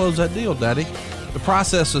 You gotta close that deal, Daddy. The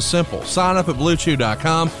process is simple. Sign up at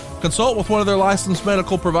BlueChew.com, consult with one of their licensed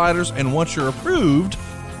medical providers, and once you're approved,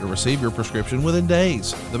 you'll receive your prescription within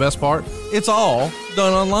days. The best part, it's all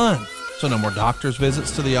done online. So no more doctor's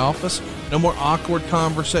visits to the office, no more awkward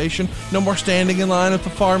conversation, no more standing in line at the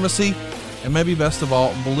pharmacy, and maybe best of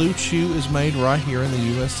all, Blue Chew is made right here in the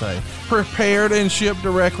USA. Prepared and shipped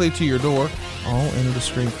directly to your door, all in a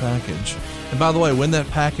discreet package. And by the way, when that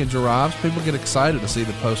package arrives, people get excited to see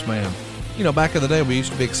the postman. You know, back in the day, we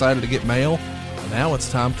used to be excited to get mail. Now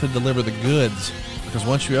it's time to deliver the goods, because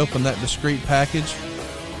once you open that discreet package,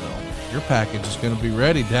 your package is going to be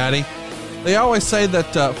ready, Daddy. They always say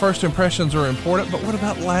that first impressions are important, but what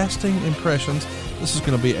about lasting impressions? This is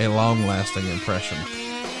going to be a long-lasting impression.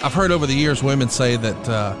 I've heard over the years women say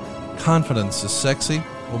that confidence is sexy.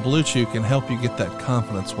 Well, Blue Chew can help you get that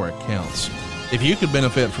confidence where it counts. If you could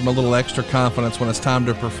benefit from a little extra confidence when it's time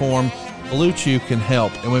to perform, Blue Chew can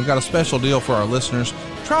help. And we've got a special deal for our listeners.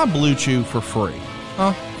 Try Blue Chew for free.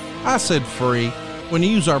 Huh? I said free. When you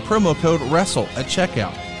use our promo code WRESTLE at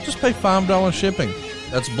checkout. Just pay $5 shipping.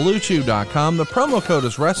 That's BlueChew.com. The promo code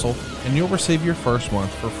is WRESTLE, and you'll receive your first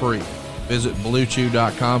month for free. Visit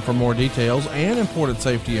BlueChew.com for more details and important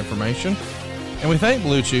safety information. And we thank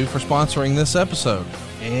Blue Chew for sponsoring this episode.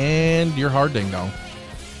 And your hard ding dong.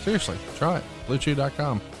 Seriously, try it.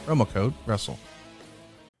 BlueChew.com. Promo code WRESTLE.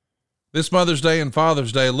 This Mother's Day and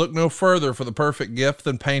Father's Day, look no further for the perfect gift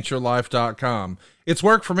than PaintYourLife.com. It's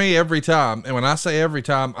worked for me every time, and when I say every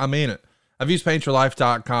time, I mean it. I've used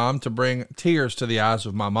PaintYourLife.com to bring tears to the eyes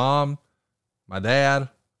of my mom, my dad,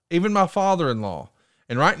 even my father-in-law.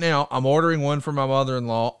 And right now, I'm ordering one for my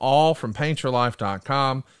mother-in-law, all from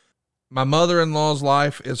PaintYourLife.com. My mother-in-law's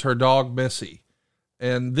life is her dog, Missy.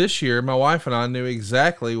 And this year, my wife and I knew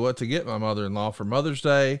exactly what to get my mother-in-law for Mother's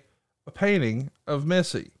Day, a painting of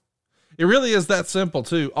Missy. It really is that simple,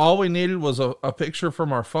 too. All we needed was a picture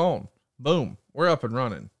from our phone. Boom, we're up and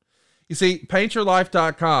running. You see,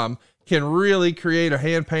 PaintYourLife.com can really create a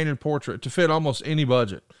hand-painted portrait to fit almost any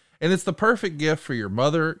budget. And it's the perfect gift for your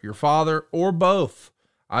mother, your father, or both.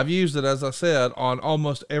 I've used it, as I said, on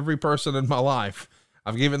almost every person in my life.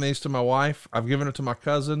 I've given these to my wife. I've given it to my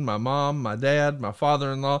cousin, my mom, my dad, my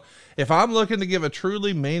father-in-law. If I'm looking to give a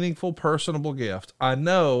truly meaningful, personable gift, I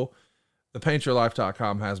know the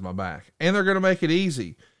PaintYourLife.com has my back. And they're going to make it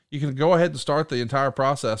easy. You can go ahead and start the entire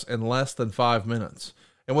process in less than 5 minutes.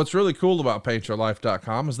 And what's really cool about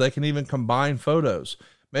PaintYourLife.com is they can even combine photos.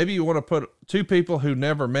 Maybe you want to put two people who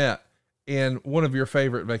never met in one of your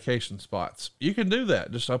favorite vacation spots. You can do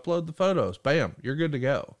that. Just upload the photos. Bam, you're good to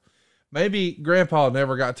go. Maybe Grandpa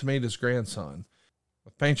never got to meet his grandson.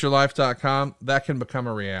 With PaintYourLife.com, that can become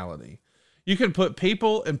a reality. You can put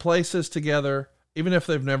people and places together, even if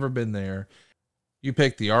they've never been there. You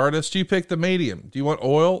pick the artist, you pick the medium. Do you want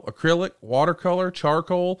oil, acrylic, watercolor,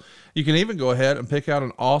 charcoal? You can even go ahead and pick out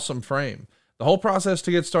an awesome frame. The whole process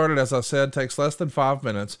to get started, as I said, takes less than 5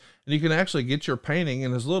 minutes, and you can actually get your painting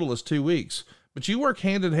in as little as 2 weeks. But you work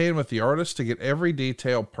hand in hand with the artist to get every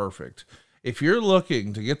detail perfect. If you're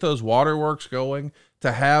looking to get those waterworks going,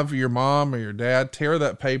 to have your mom or your dad tear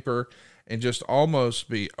that paper and just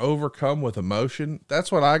almost be overcome with emotion,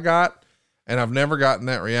 that's what I got, and I've never gotten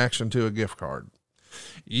that reaction to a gift card.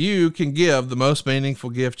 You can give the most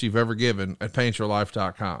meaningful gift you've ever given at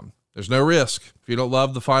PaintYourLife.com. There's no risk. If you don't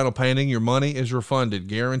love the final painting, your money is refunded,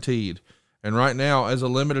 guaranteed. And right now, as a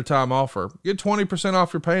limited time offer, get 20%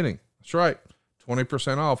 off your painting. That's right,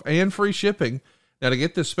 20% off and free shipping. Now, to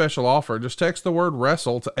get this special offer, just text the word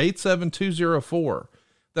WRESTLE to 87204.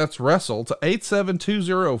 That's WRESTLE to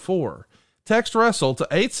 87204. Text WRESTLE to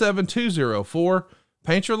 87204.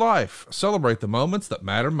 Paint your life. Celebrate the moments that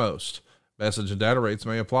matter most. Message and data rates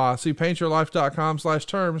may apply. See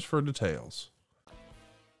PaintYourLife.com/terms for details.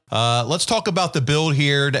 Let's talk about the build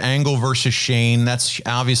here to Angle versus Shane. That's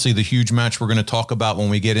obviously the huge match we're going to talk about when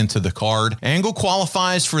we get into the card. Angle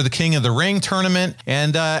qualifies for the King of the Ring tournament,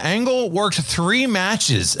 and Angle worked 3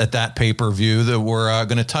 matches at that pay-per-view that we're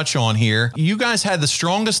going to touch on here. You guys had the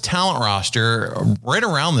strongest talent roster right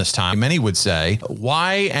around this time, many would say.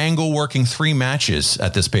 Why Angle working 3 matches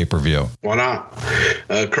at this pay-per-view? Why not?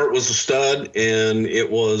 Kurt was a stud, and it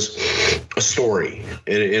was a story.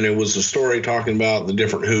 And it was a story talking about the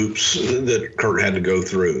different hoops that Kurt had to go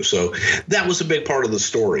through. So that was a big part of the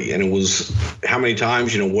story. And it was how many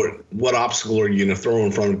times, what obstacle are you going to throw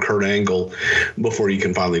in front of Kurt Angle before you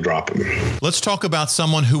can finally drop him? Let's talk about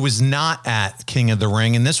someone who was not at King of the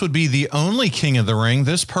Ring, and this would be the only King of the Ring.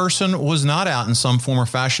 This person was not out in some form or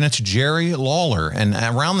fashion. It's Jerry Lawler. And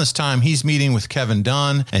around this time, he's meeting with Kevin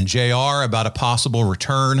Dunn and JR about a possible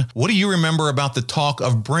return. What do you remember about the talk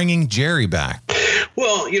of bringing Jerry back?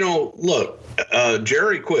 Well, look,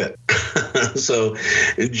 Jerry quit. So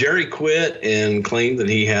Jerry quit and claimed that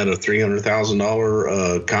he had a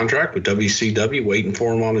 $300,000 contract with WCW waiting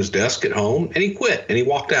for him on his desk at home, and he quit and he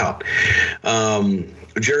walked out.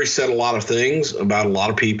 Jerry said a lot of things about a lot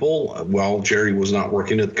of people while Jerry was not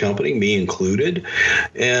working at the company, me included,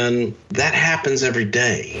 and that happens every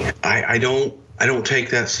day. I don't take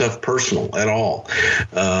that stuff personal at all.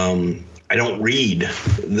 I don't read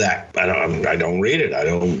that. I don't read it. I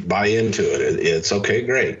don't buy into it. It's okay,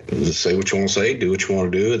 great. Just say what you want to say. Do what you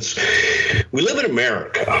want to do. We live in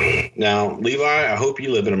America now, Levi. I hope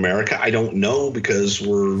you live in America. I don't know because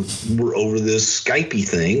we're over this Skypey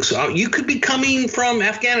thing. So you could be coming from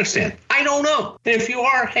Afghanistan. I don't know. And if you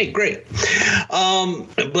are, hey, great.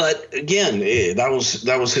 But again, that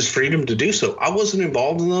was his freedom to do so. I wasn't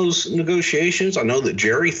involved in those negotiations. I know that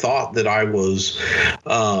Jerry thought that I was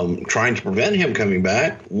trying to prevent him coming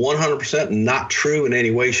back. 100% not true in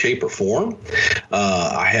any way, shape, or form.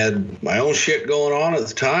 I had my own shit going on at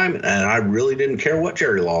the time, and I really didn't care what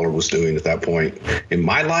Jerry Lawler was doing at that point in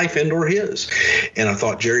my life and or his. And I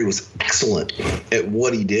thought Jerry was excellent at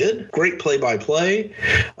what he did. Great play-by-play.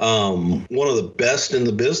 One of the best in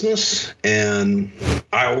the business, and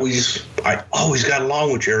I always got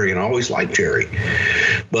along with Jerry and I always liked Jerry,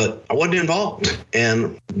 but I wasn't involved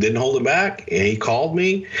and didn't hold him back. And he called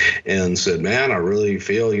me and said, "Man, I really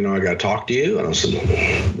feel, I got to talk to you." And I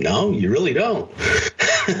said, "No, you really don't."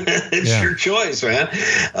 It's your choice, man.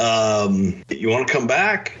 You want to come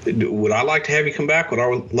back? Would I like to have you come back? Would I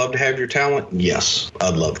love to have your talent? Yes,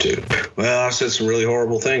 I'd love to. Well, I said some really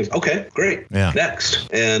horrible things. Okay, great. Yeah. Next.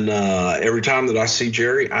 And every time that I see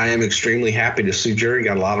Jerry, I am extremely happy to see Jerry.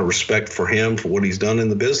 Got a lot of respect for him, for what he's done in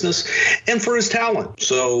the business, and for his talent.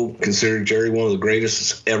 So consider Jerry one of the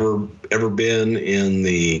greatest ever been in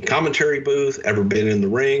the commentary booth, ever been in the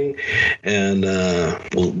ring, and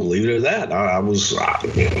we'll leave it at that. I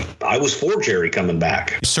was for Jerry coming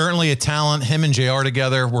back. Certainly a talent. Him and JR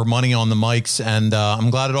together were money on the mics, and I'm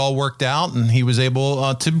glad it all worked out, and he was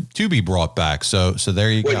able to be brought back. So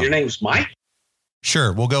there you go. Your name's Mike?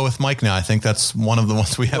 Sure, we'll go with Mike now. I think that's one of the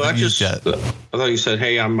ones we haven't used yet. I thought you said,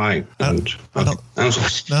 "Hey, I'm Mike." No.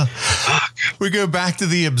 We go back to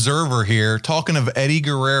the Observer here, talking of Eddie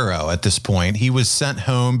Guerrero at this point. He was sent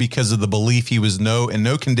home because of the belief he was in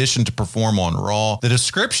no condition to perform on Raw. The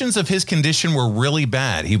descriptions of his condition were really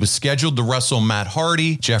bad. He was scheduled to wrestle Matt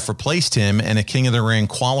Hardy. Jeff replaced him in a King of the Ring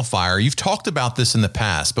qualifier. You've talked about this in the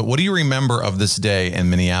past, but what do you remember of this day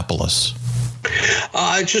in Minneapolis?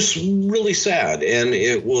 It's just really sad, and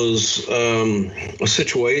it was a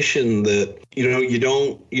situation that you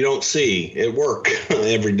don't see at work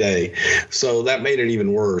every day, so that made it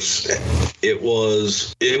even worse. It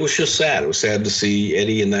was just sad. It was sad to see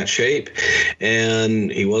Eddie in that shape,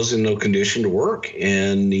 and he was in no condition to work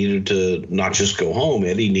and needed to not just go home.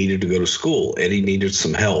 Eddie needed to go to school. Eddie needed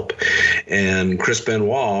some help, and Chris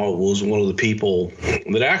Benoit was one of the people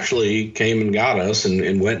that actually came and got us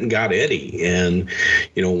and went and got Eddie, and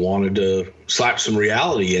wanted to slap some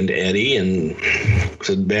reality into Eddie and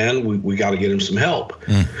said, "Man, we got to get him some help."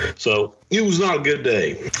 So it was not a good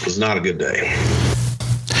day. It was not a good day.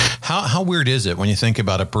 How weird is it when you think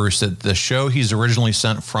about it, Bruce, that the show he's originally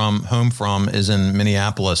sent home from is in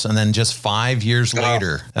Minneapolis, and then just 5 years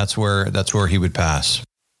later, that's where he would pass.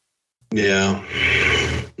 Yeah,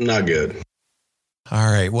 not good. All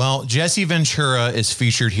right. Well, Jesse Ventura is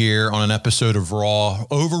featured here on an episode of Raw,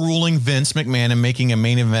 overruling Vince McMahon and making a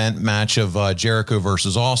main event match of Jericho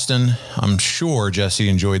versus Austin. I'm sure Jesse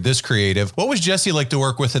enjoyed this creative. What was Jesse like to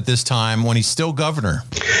work with at this time when he's still governor?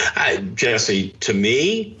 To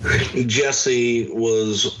me, Jesse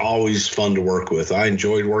was always fun to work with. I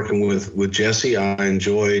enjoyed working with Jesse. I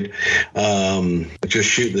enjoyed just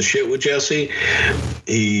shooting the shit with Jesse.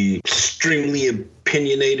 He extremely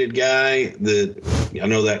opinionated guy that I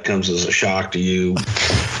know that comes as a shock to you.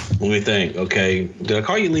 Let me think. Okay, did I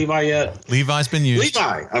call you Levi yet? Levi's been used.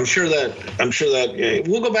 Levi. I'm sure that. Yeah,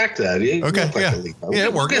 we'll go back to that. You Okay, look like yeah. a Levi. Yeah,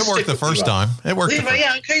 it worked. It worked the first time. It worked. Levi,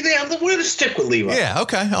 yeah, okay, yeah, we're going to stick with Levi. Yeah,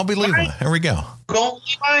 okay. I'll be Levi. Right. Here we go. Go,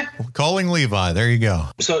 Levi. Calling Levi. There you go.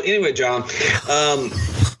 So anyway, John,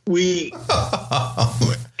 we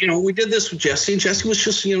we did this with Jesse, and Jesse was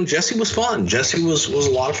just, Jesse was fun. Jesse was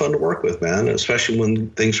a lot of fun to work with, man, especially when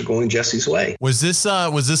things are going Jesse's way. Was this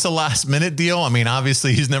a last minute deal? I mean,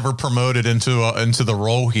 obviously he's never promoted into the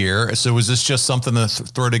role here. So was this just something to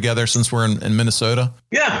throw together since we're in Minnesota?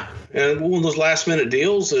 Yeah. And one of those last minute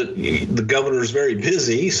deals that the governor's very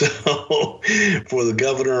busy. So for the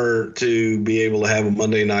governor to be able to have a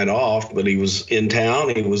Monday night off, but he was in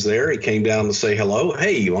town, he was there, he came down to say hello.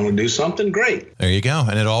 Hey, you want to do something? Great. There you go.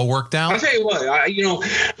 And it all worked out. I'll tell you what,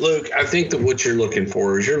 Luke, I think that what you're looking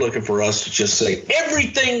for is you're looking for us to just say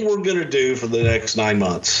everything we're going to do for the next 9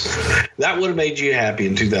 months. That would have made you happy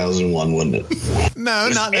in 2001, wouldn't it? No,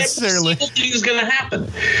 not necessarily. Every single thing is going to happen.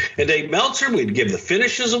 And Dave Meltzer, we'd give the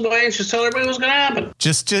finishes away and just tell everybody what's going to happen.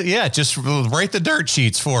 Just write the dirt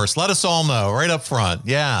sheets for us. Let us all know right up front.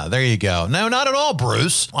 Yeah, there you go. No, not at all,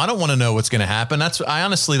 Bruce. I don't want to know what's going to happen. That's what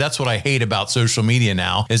I hate about social media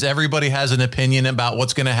now is everybody has an opinion about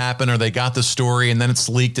what's going to happen, or they got the story and then it's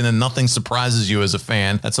leaked and then nothing surprises you as a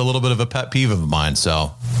fan. That's a little bit of a pet peeve of mine.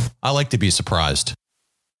 So I like to be surprised.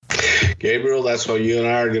 Gabriel, that's why you and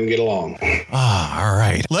I are going to get along. All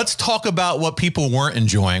right. Let's talk about what people weren't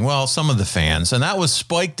enjoying. Well, some of the fans, and that was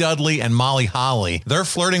Spike Dudley and Molly Holly. They're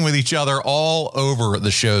flirting with each other all over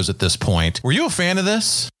the shows at this point. Were you a fan of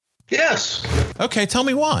this? Yes. Okay, tell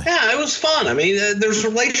me why. Yeah, it was fun. I mean, there's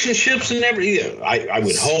relationships and everything. I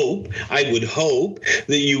would hope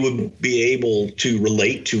that you would be able to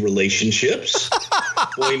relate to relationships.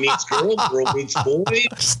 Boy meets girl meets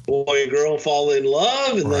boy and girl fall in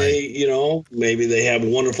love, and they, maybe they have a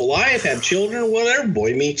wonderful life, have children, whatever.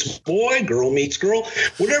 Boy meets boy, girl meets girl.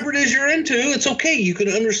 Whatever it is you're into, it's okay. You can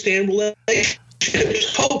understand relationships.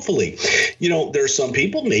 Hopefully, there's some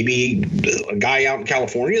people, maybe a guy out in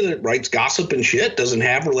California that writes gossip and shit, doesn't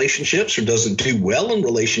have relationships or doesn't do well in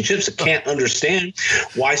relationships, that can't understand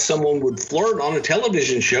why someone would flirt on a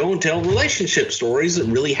television show and tell relationship stories that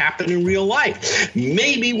really happen in real life.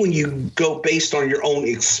 Maybe when you go based on your own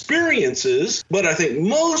experiences, but I think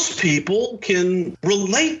most people can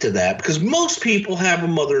relate to that because most people have a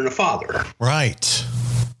mother and a father. Right.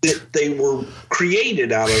 That they were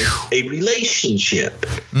created out of a relationship.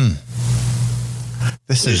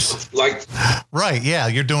 This is like right. Yeah,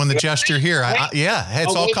 you're doing the gesture here.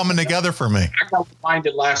 It's all coming together for me. I got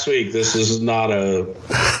reminded last week. This is not a.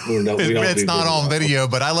 It's not on video,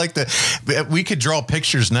 but I like the. We could draw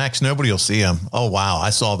pictures next. Nobody will see them. Oh wow, I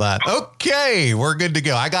saw that. Okay, we're good to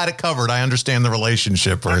go. I got it covered. I understand the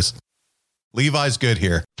relationship first. Levi's good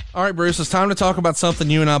here. All right, Bruce, it's time to talk about something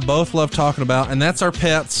you and I both love talking about, and that's our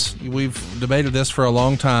pets. We've debated this for a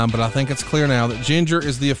long time, but I think it's clear now that Ginger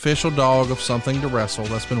is the official dog of Something to Wrestle.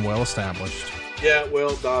 That's been well established. Yeah,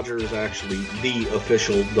 well, Dodger is actually the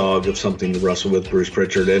official dog of Something to Wrestle with Bruce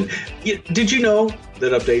Pritchard. And did you know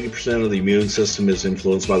that up to 80% of the immune system is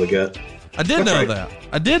influenced by the gut? I did know that.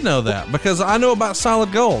 I did know that because I know about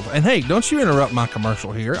Solid Gold. And hey, don't you interrupt my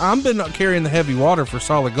commercial here. I've been carrying the heavy water for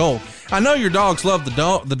Solid Gold. I know your dogs love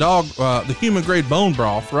the human grade bone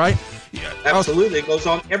broth, right? Yeah, absolutely. It goes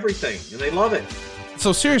on everything and they love it.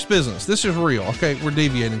 So serious business. This is real. Okay, we're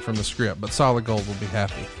deviating from the script, but Solid Gold will be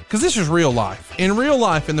happy because this is real life. In real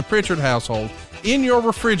life, in the Pritchard household, in your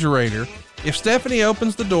refrigerator, if Stephanie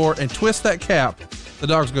opens the door and twists that cap, the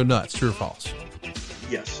dogs go nuts. True or false?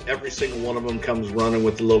 Yes, every single one of them comes running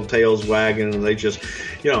with the little tails wagging, and they just,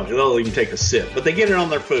 they'll even take a sip. But they get it on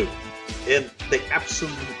their food, and they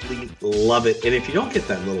absolutely love it. And if you don't get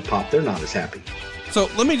that little pop, they're not as happy. So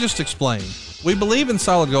let me just explain. We believe in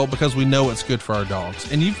Solid Gold because we know it's good for our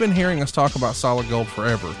dogs. And you've been hearing us talk about Solid Gold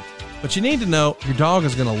forever. But you need to know your dog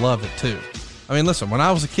is going to love it too. I mean, listen, when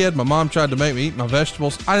I was a kid, my mom tried to make me eat my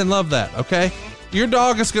vegetables. I didn't love that, okay? Your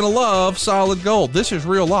dog is going to love Solid Gold. This is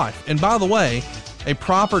real life. And by the way, a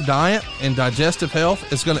proper diet and digestive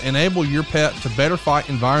health is going to enable your pet to better fight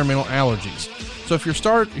environmental allergies. So if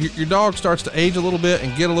your dog starts to age a little bit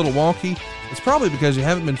and get a little wonky, it's probably because you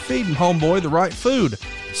haven't been feeding homeboy the right food.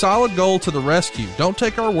 Solid Gold to the rescue. Don't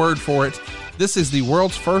take our word for it. This is the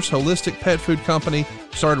world's first holistic pet food company,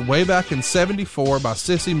 started way back in '74 by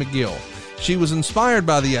Sissy McGill. She was inspired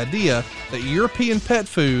by the idea that European pet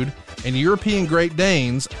food and European Great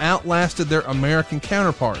Danes outlasted their American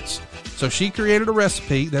counterparts. So she created a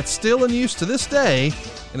recipe that's still in use to this day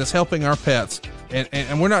and is helping our pets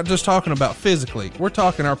And we're not just talking about physically. We're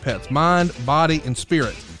talking our pet's mind, body, and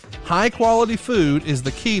spirit. High quality food is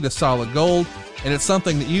the key to Solid Gold, and it's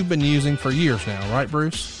something that you've been using for years now, right,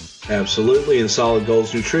 Bruce? Absolutely, and Solid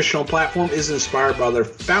Gold's nutritional platform is inspired by their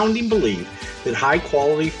founding belief that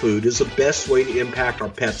high-quality food is the best way to impact our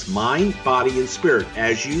pet's mind, body, and spirit.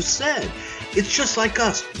 As you said, it's just like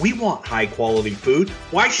us. We want high-quality food.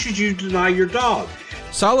 Why should you deny your dog?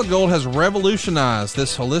 Solid Gold has revolutionized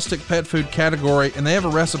this holistic pet food category, and they have a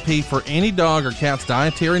recipe for any dog or cat's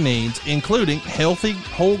dietary needs, including healthy,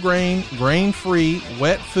 whole grain, grain-free,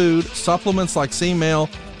 wet food, supplements like C-Mel,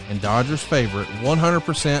 and Dodger's favorite,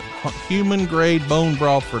 100% human-grade bone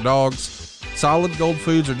broth for dogs. Solid Gold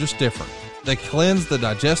foods are just different. They cleanse the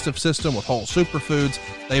digestive system with whole superfoods,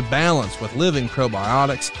 they balance with living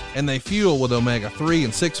probiotics, and they fuel with omega-3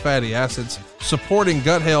 and 6 fatty acids, supporting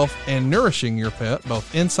gut health and nourishing your pet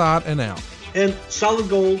both inside and out. And Solid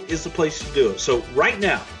Gold is the place to do it. So right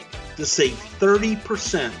now, to save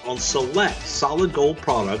 30% on select Solid Gold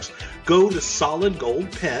products, go to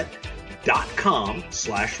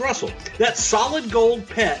solidgoldpet.com/Russell. That's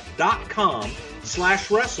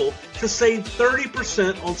solidgoldpet.com/Russell to save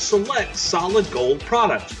 30% on select Solid Gold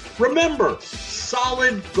products. Remember,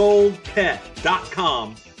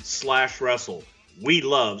 solidgoldpet.com/Russell. We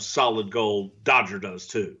love Solid Gold. Dodger does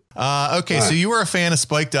too. Okay, so you were a fan of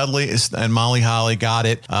Spike Dudley and Molly Holly. Got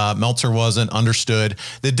it. Meltzer wasn't. Understood.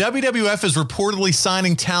 The WWF is reportedly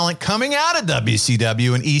signing talent coming out of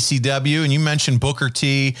WCW and ECW. And you mentioned Booker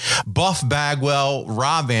T, Buff Bagwell,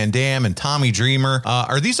 Rob Van Dam, and Tommy Dreamer.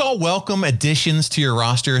 Are these all welcome additions to your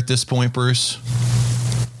roster at this point, Bruce?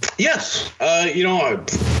 Yes.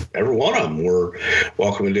 Every one of them were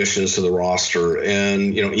welcome additions to the roster.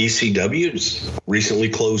 And, ECW recently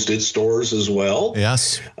closed its stores as well.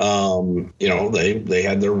 Yes. They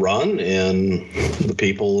had their run, and the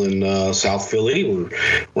people in South Philly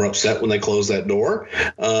were upset when they closed that door.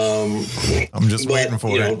 I'm just waiting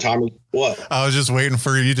for it. Tommy, what? I was just waiting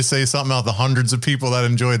for you to say something about the hundreds of people that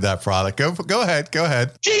enjoyed that product. Go ahead.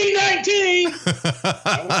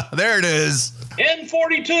 G19! There it is.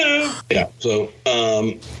 N42. Yeah. So,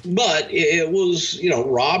 but it was,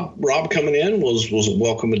 Rob coming in was a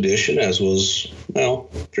welcome addition, as was,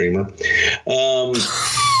 Dreamer.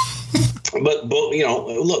 But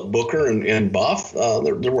look, Booker and Buff,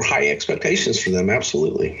 there were high expectations for them.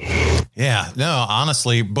 Absolutely. Yeah, no,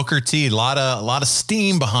 honestly, Booker T, a lot of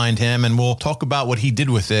steam behind him, and we'll talk about what he did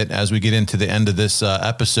with it as we get into the end of this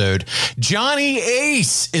episode. Johnny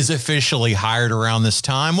Ace is officially hired around this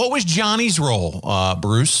time. What was Johnny's role,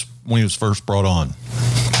 Bruce, when he was first brought on?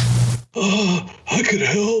 I could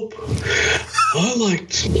help. I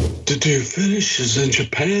liked to do finishes in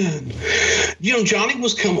Japan. Johnny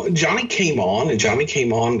came on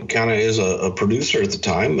kind of as a producer at the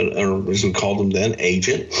time, or as we called him then,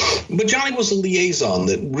 agent. But Johnny was a liaison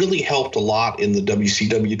that really helped a lot in the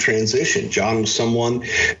WCW transition. John was someone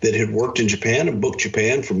that had worked in Japan and booked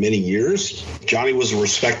Japan for many years. Johnny was a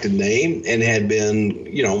respected name and had been,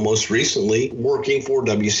 most recently working for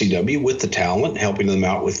WCW with the talent, helping them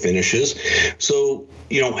out with finishes. So,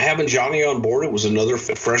 having Johnny on board, it was another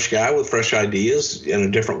fresh guy with fresh ideas and a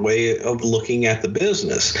different way of looking at the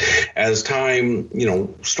business. As time,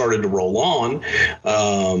 started to roll on,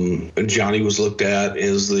 Johnny was looked at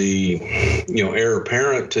as the, heir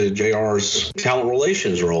apparent to JR's talent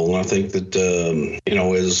relations role. And I think that,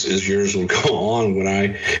 as years would go on, when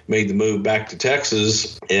I made the move back to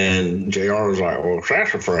Texas, and JR was like, well,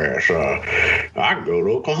 sassafras, I can go to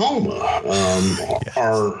Oklahoma.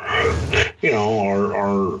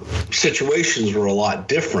 Our situations were a lot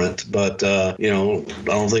different, but I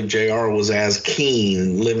don't think JR was as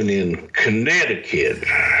keen living in Connecticut.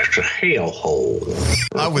 It's a hellhole.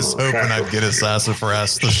 I was hoping I'd get a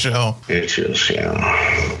sassafras the show. It's just,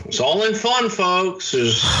 it's all in fun, folks.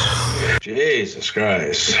 Jesus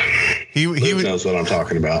Christ. He knows what I'm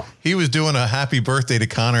talking about. He was doing a happy birthday to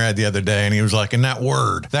Conrad the other day, and he was like, and that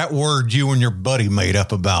word you and your buddy made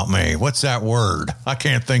up about me. What's that word? I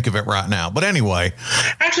can't think of it right now. But anyway.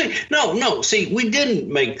 Actually, no. See, we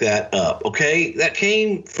didn't make that up, okay? That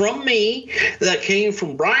came from me. That came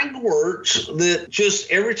from Brian Gewirtz, that just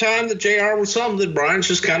every time that JR was something, that Brian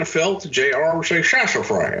just kind of felt that JR would say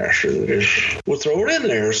sassafras and just would throw it in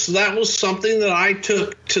there. So that was something that I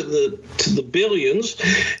took to the billions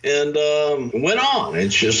and went on.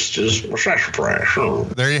 It's just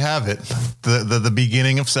sassafras. There you have it. The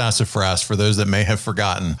beginning of sassafras for those that may have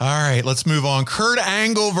forgotten. All right, let's move on. Kurt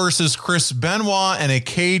Angle versus Chris Benoit in a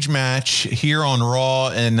cage match here on Raw,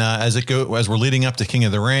 and as we're leading up to King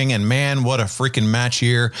of the Ring, and man, what a freaking match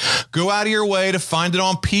here. Go out of your way to find it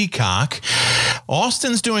on Peacock.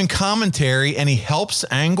 Austin's doing commentary and he helps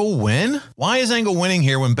Angle win? Why is Angle winning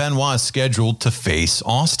here when Benoit is scheduled to face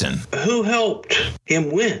Austin? Who helped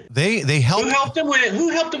him win? They helped. Who helped him win? Who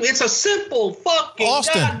helped him? It's a simple fucking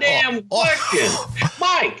Austin. goddamn question.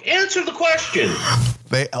 Mike, answer the question.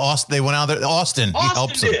 They went out there. Austin he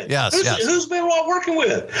helps Austin them. did. Yes, yes. Who's Benoit working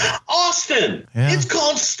with? Austin. Yeah. It's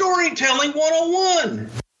called Storytelling 101.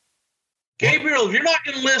 Gabriel, if you're not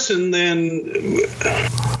going to listen, then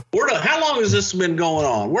how long has this been going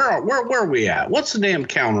on? Where are we at? What's the damn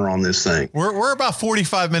counter on this thing? We're about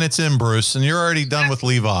 45 minutes in, Bruce, and you're already done with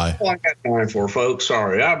Levi. All I got time for, folks.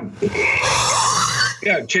 Sorry, I'm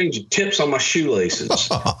got to change the tips on my shoelaces. Is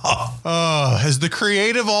the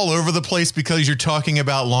creative all over the place because you're talking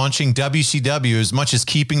about launching WCW as much as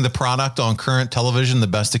keeping the product on current television the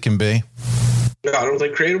best it can be? I don't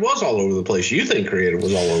think creative was all over the place. You think creative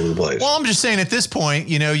was all over the place. Well, I'm just saying at this point,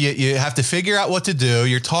 you have to figure out what to do.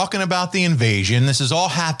 You're talking about the invasion. This is all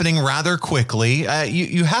happening rather quickly.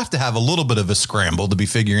 You have to have a little bit of a scramble to be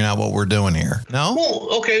figuring out what we're doing here. No? Well,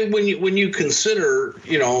 okay. When you consider,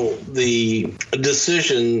 the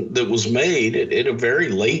decision that was made at a very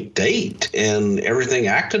late date and everything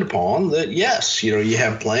acted upon, that yes, you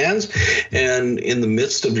have plans, and in the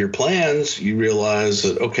midst of your plans, you realize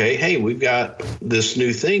that, okay, hey, we've got this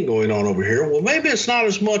new thing going on over here. Well, maybe it's not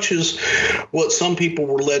as much as what some people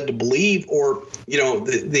were led to believe, or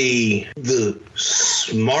the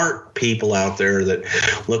smart people out there that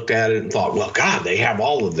looked at it and thought, well, God, they have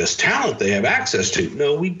all of this talent they have access to.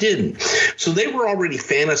 No, we didn't. So they were already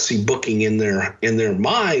fantasy booking in their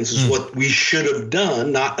minds is what we should have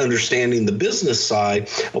done, not understanding the business side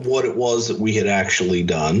of what it was that we had actually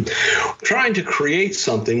done, trying to create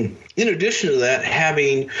something. In addition to that,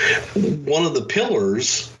 having one of the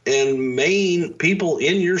pillars and main people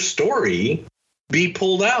in your story be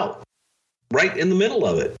pulled out right in the middle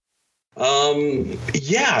of it.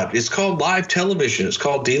 It's called live television. It's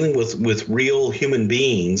called dealing with real human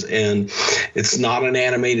beings, and it's not an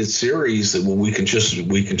animated series that we can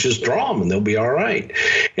just draw them and they'll be all right.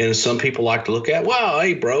 And some people like to look at, well,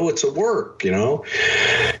 hey, bro, it's a work.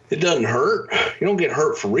 It doesn't hurt. You don't get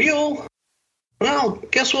hurt for real. Well,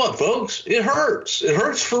 guess what, folks? It hurts. It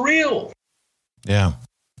hurts for real. Yeah.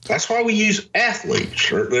 That's why we use athletes.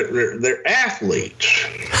 They're athletes.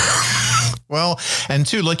 Well, and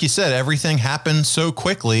too, like you said, everything happened so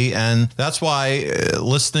quickly. And that's why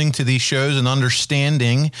listening to these shows and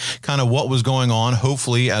understanding kind of what was going on,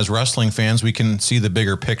 hopefully as wrestling fans, we can see the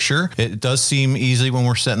bigger picture. It does seem easy when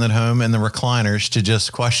we're sitting at home in the recliners to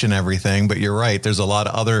just question everything. But you're right. There's a lot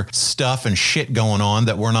of other stuff and shit going on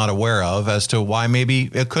that we're not aware of as to why maybe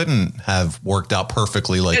it couldn't have worked out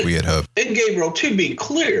perfectly like we had hoped. And Gabriel, to be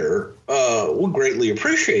clear, we greatly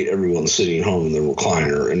appreciate everyone sitting home in the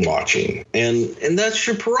recliner and watching. And that's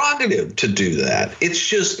your prerogative to do that. It's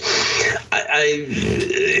just, I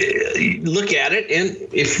look at it, and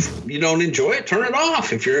if you don't enjoy it, turn it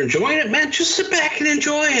off. If you're enjoying it, man, just sit back and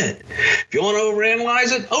enjoy it. If you want to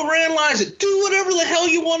overanalyze it. Do whatever the hell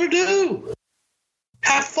you want to do.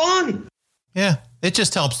 Have fun. Yeah. It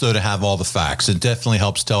just helps, though, to have all the facts. It definitely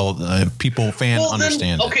helps tell people,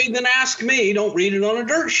 understand it. Then ask me. Don't read it on a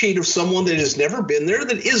dirt sheet of someone that has never been there,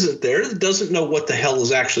 that isn't there, that doesn't know what the hell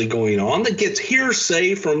is actually going on, that gets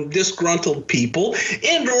hearsay from disgruntled people,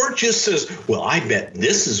 and or just says, well, I bet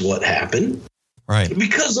this is what happened. Right.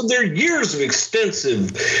 Because of their years of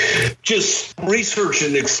extensive just research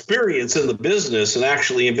and experience in the business and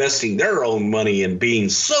actually investing their own money and being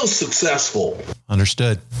so successful.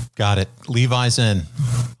 Understood. Got it. Levi's in.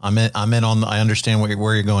 I'm in on I understand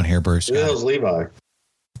where you're going here, Bruce. Yeah, it was Levi.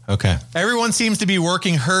 Okay. Everyone seems to be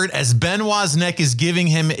working hurt as Benoit's neck is giving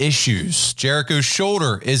him issues. Jericho's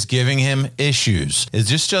shoulder is giving him issues. Is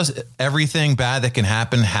this just everything bad that can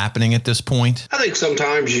happening at this point? I think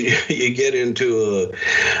sometimes you get into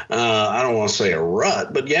I don't want to say a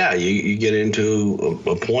rut, but yeah, you get into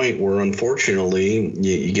a point where unfortunately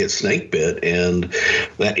you get snake bit and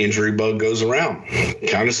that injury bug goes around.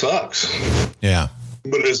 Kind of sucks. Yeah.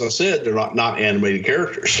 But as I said, they're not animated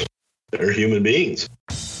characters. They're human beings.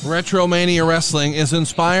 Retromania Wrestling is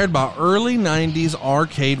inspired by early 90s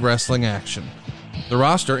arcade wrestling action. The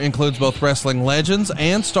roster includes both wrestling legends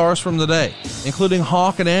and stars from the day, including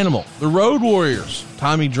Hawk and Animal, the Road Warriors,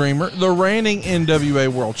 Tommy Dreamer, the reigning NWA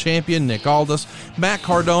World Champion Nick Aldis, Matt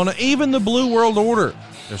Cardona, even the Blue World Order.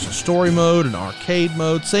 There's a story mode, an arcade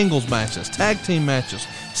mode, singles matches, tag team matches,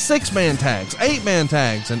 6-man tags, 8-man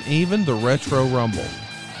tags, and even the Retro Rumble.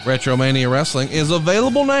 Retromania Wrestling is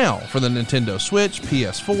available now for the Nintendo Switch,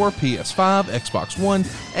 PS4, PS5, Xbox One,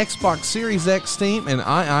 Xbox Series X, Steam, and II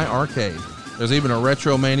Arcade. There's even a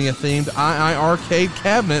Retromania-themed II Arcade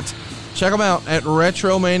cabinet Check them out at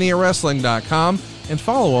RetromaniaWrestling.com and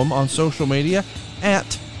follow them on social media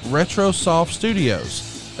at RetroSoft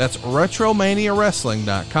Studios. That's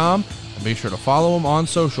RetromaniaWrestling.com, and be sure to follow them on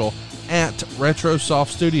social at RetroSoft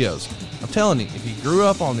Studios. I'm telling you, if you grew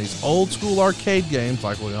up on these old school arcade games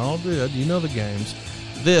like we all did, you know the games,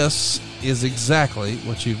 this is exactly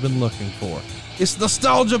what you've been looking for. It's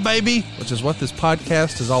nostalgia, baby, which is what this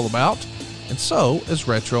podcast is all about, and so is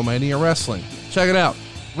Retromania Wrestling. Check it out,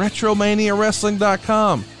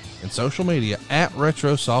 RetromaniaWrestling.com, and social media at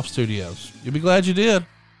RetroSoft Studios. You'll be glad you did.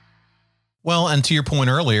 Well, and to your point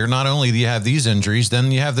earlier, not only do you have these injuries,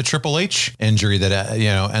 then you have the Triple H injury that,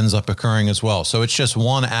 ends up occurring as well. So it's just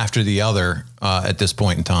one after the other at this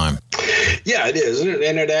point in time. Yeah, it is, and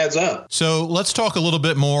it adds up. So let's talk a little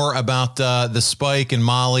bit more about the Spike and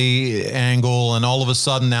Molly angle. And all of a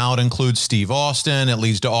sudden now it includes Steve Austin. It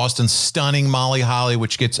leads to Austin stunning Molly Holly,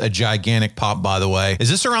 which gets a gigantic pop, by the way. Is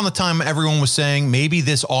this around the time everyone was saying maybe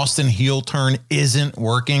this Austin heel turn isn't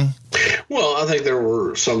working? Well, I think there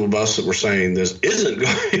were some of us that were saying this isn't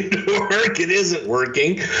going to work. It isn't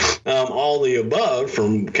working. All the above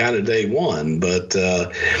from kind of day one. But,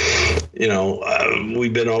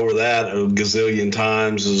 we've been over that a gazillion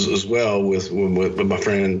times as well with my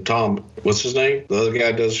friend Tom. What's his name? The other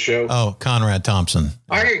guy does the show? Oh, Conrad Thompson.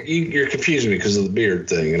 You're confusing me because of the beard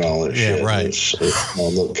thing and all that shit. Yeah, right. It's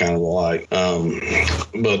all look kind of alike.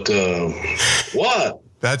 What?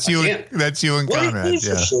 That's you and Conrad. What does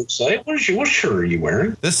your shirt say? What shirt are you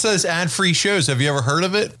wearing? This says ad-free shows. Have you ever heard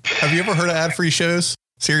of it? Have you ever heard of ad-free shows?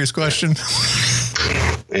 Serious question.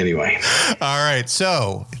 Anyway. All right.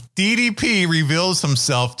 So DDP reveals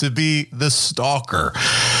himself to be the stalker.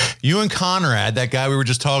 You and Conrad, that guy we were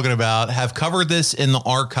just talking about, have covered this in the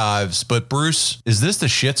archives. But Bruce, is this the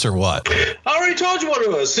shits or what? I already told you what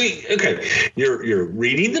it was. See, okay, you're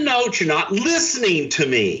reading the notes. You're not listening to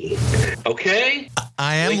me. Okay.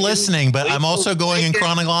 I am listening, but I'm also going in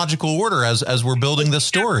chronological order as we're building this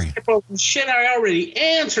story. Shit, I already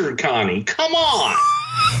answered, Connie. Come on.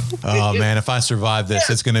 Oh, man, if I survive this,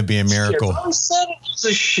 it's going to be a miracle. I said it was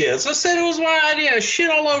a shit. I said it was my idea. I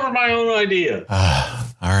shit all over my own idea.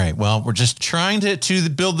 All right. Well, we're just trying to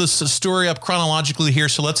build this story up chronologically here,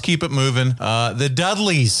 so let's keep it moving. The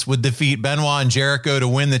Dudleys would defeat Benoit and Jericho to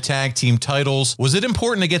win the tag team titles. Was it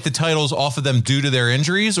important to get the titles off of them due to their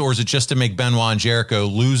injuries, or is it just to make Benoit and Jericho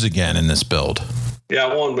lose again in this build? Yeah,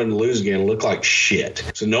 I wanted them to lose again. It looked like shit.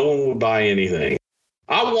 So no one would buy anything.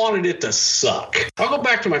 I wanted it to suck. I'll go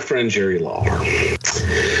back to my friend Jerry Lawler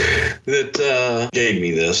that gave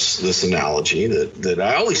me this analogy that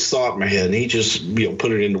I always thought in my head, and he just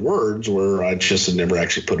put it into words where I just had never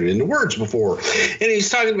actually put it into words before. And he's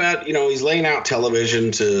talking about, he's laying out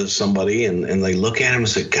television to somebody, and they look at him and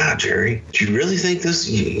say, God, Jerry, do you really think this?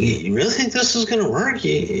 You really think this is going to work?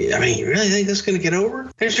 You really think this is going to get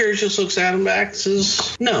over? And Jerry just looks at him back and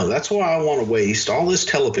says, no, that's why I want to waste all this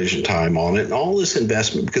television time on it and all this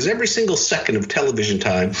investment, because every single second of television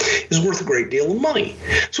time is worth a great deal of money.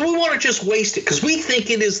 So we want to just waste it because we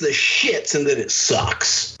think it is the shits and that it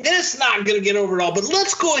sucks. And it's not going to get over at all. But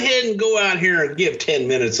let's go ahead and go out here and give 10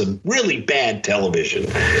 minutes of really bad television.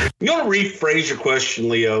 You want to rephrase your question,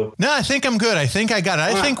 Leo? No, I think I'm good. I think I got it.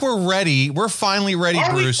 I think we're ready. We're finally ready,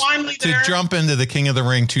 Bruce, to jump into the King of the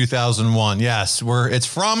Ring 2001. Yes,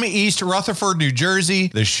 it's from East Rutherford, New Jersey.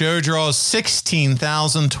 The show draws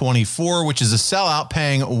 16,024, which is a sellout,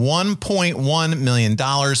 paying $1.1 million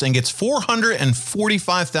and gets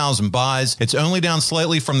 445,000 buys. It's only down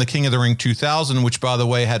slightly from the King of the Ring 2000, which, by the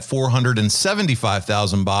way, had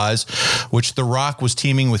 475,000 buys, which The Rock was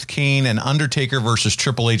teaming with Kane and Undertaker versus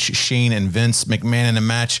Triple H, Shane, and Vince McMahon in a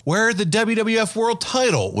match where the WWF World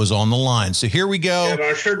title was on the line. So here we go. And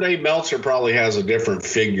I'm sure Dave Meltzer probably has a different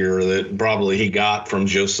figure that probably he got from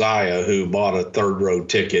Josiah, who bought a third row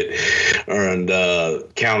ticket and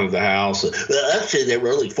counted the house. Well, actually, there were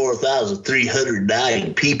only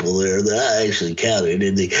 4,309 people there that I actually counted.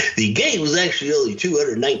 And the gate was actually only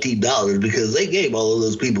 $219 because they gave all of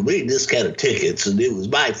those people very discounted tickets, and it was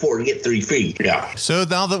buy 4 to get 3 free. Yeah. So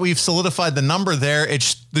now that we've solidified the number there,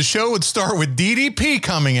 the show would start with DDP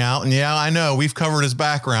coming out. And yeah, I know we've covered his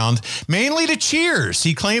background, mainly to cheers.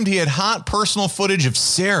 He claimed he had hot personal footage of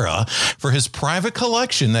Sarah for his private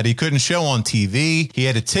collection that he couldn't show on TV. He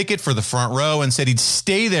had a ticket for the front row and said he'd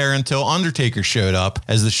stay there until Undertaker showed up.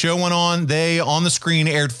 As the show went on, they on the screen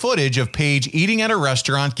aired footage of Page eating at a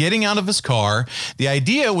restaurant, getting out of his car. The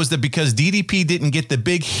idea was that because DDP didn't get the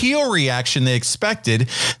big heel reaction they expected,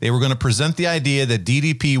 they were going to present the idea that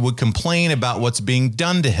DDP would complain about what's being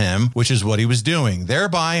done done to him, which is what he was doing,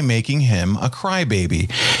 thereby making him a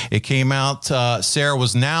crybaby. It came out Sarah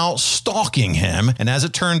was now stalking him, and as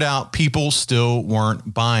it turned out, people still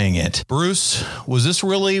weren't buying it. Bruce, was this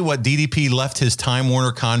really what DDP left his Time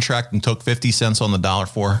Warner contract and took 50 cents on the dollar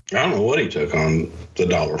for? I don't know what he took on the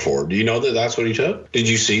dollar for. Do you know that that's what he took? Did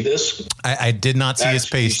you see this? I did not see his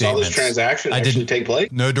pay You saw statements. this transaction actually take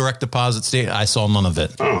place? No direct deposit statement. I saw none of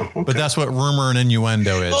it. Oh, okay. But that's what rumor and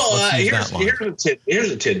innuendo is. Well, Let's use that line.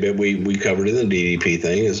 here's a tidbit we covered in the DDP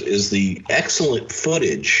thing is the excellent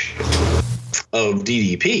footage of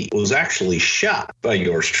DDP was actually shot by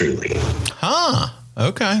yours truly. Huh.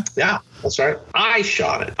 Okay. Yeah, that's right. I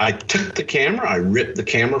shot it. I took the camera. I ripped the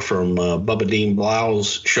camera from Bubba Dean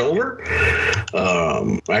Blau's shoulder.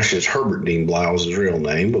 Actually, it's Herbert Dean Blau's his real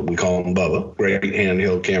name, but we call him Bubba. Great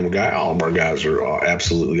handheld camera guy. All of our guys are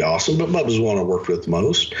absolutely awesome, but Bubba's the one I worked with the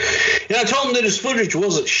most. And I told him that his footage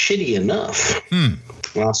wasn't shitty enough. And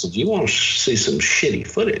I said, you want to see some shitty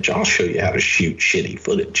footage? I'll show you how to shoot shitty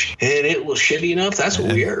footage. And it was shitty enough. That's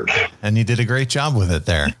weird. And you did a great job with it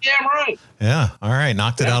there. Yeah, right. Yeah. All right.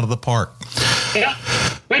 Knocked it out of the park. Yeah.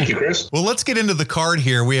 Thank you, Chris. Well, let's get into the card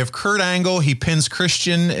here. We have Kurt Angle. He pins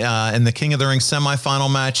Christian in the King of the Ring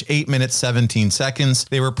semifinal match, 8 minutes, 17 seconds.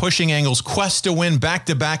 They were pushing Angle's quest to win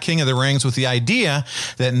back-to-back King of the Rings with the idea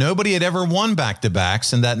that nobody had ever won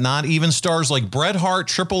back-to-backs and that not even stars like Bret Hart,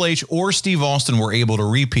 Triple H, or Steve Austin were able to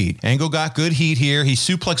repeat. Angle got good heat here. He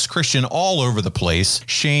suplexed Christian all over the place.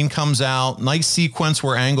 Shane comes out. Nice sequence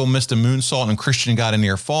where Angle missed a moonsault and Christian got a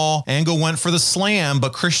near fall. Angle went for the slam,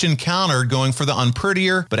 but Christian countered, going for the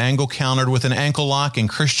unprettier, but Angle countered with an ankle lock and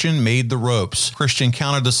Christian made the ropes. Christian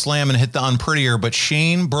countered the slam and hit the unprettier, but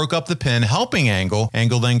Shane broke up the pin, helping Angle.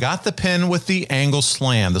 Angle then got the pin with the Angle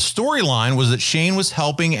slam. The storyline was that Shane was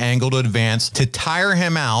helping Angle to advance to tire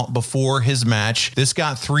him out before his match. This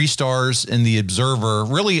got 3 stars in the Observer.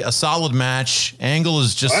 Really a solid match. Angle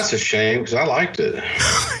is just... Well, that's a shame because I liked it.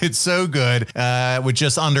 It's so good. With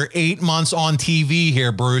just under 8 months on TV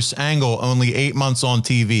here, Bruce. Angle, only 8 months on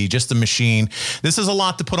TV. Just a machine. This is a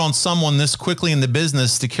lot to put on someone this quickly in the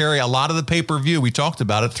business to carry a lot of the pay-per-view. We talked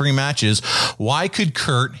about it, 3 matches. Why could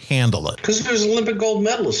Kurt handle it? Because he was an Olympic gold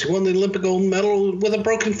medalist. He won the Olympic gold medal with a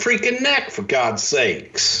broken freaking neck, for God's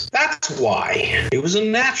sakes. That's why. He was a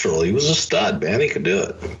natural. He was a stud, man. He could do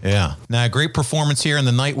it. Yeah. Now, great performance here, and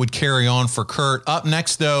the night would carry on for Kurt. Up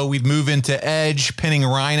next, though, we'd move into Edge pinning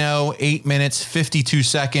Rhino, 8 minutes, 52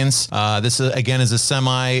 seconds. This, again, is a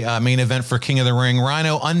semi-main event for King of the Ring.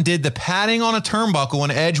 Rhino undid the padding on a turnbuckle,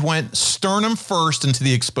 and Edge went sternum first into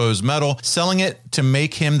the exposed metal, selling it to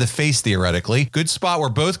make him the face, theoretically. Good spot where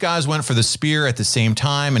both guys went for the spear at the same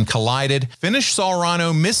time and collided. Finish saw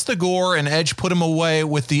Rhino miss the gore, and Edge put him away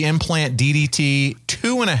with the implant DDT,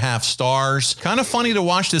 2.5 stars. Kind of funny to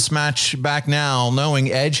watch this match back now,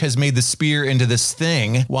 knowing Edge has made the spear into this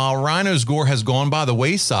thing, while Rhino's gore has gone by the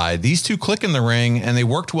wayside. These two click in the ring, and they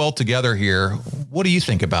worked well together here. What do you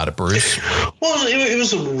think about it, Bruce? Well, it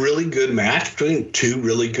was a really good match between 2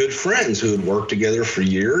 really good friends who had worked together for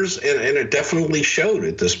years, and it definitely showed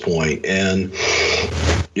at this point. And,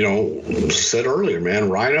 you know, said earlier, man,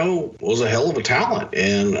 Rhino was a hell of a talent.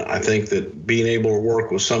 And I think that being able to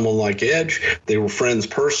work with someone like Edge, they were friends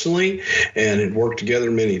personally and had worked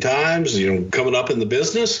together many times, you know, coming up in the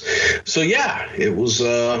business. So, yeah, it was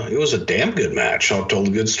a damn good match. I told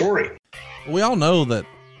a good story. We all know that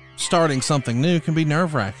starting something new can be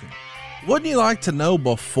nerve-wracking. Wouldn't you like to know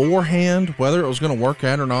beforehand whether it was going to work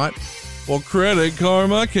out or not? Well, Credit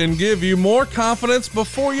Karma can give you more confidence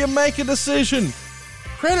before you make a decision.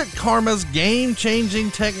 Credit Karma's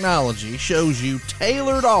game-changing technology shows you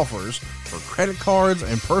tailored offers for credit cards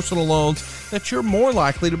and personal loans that you're more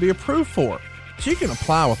likely to be approved for, so you can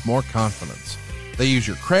apply with more confidence. They use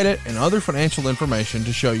your credit and other financial information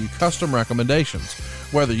to show you custom recommendations.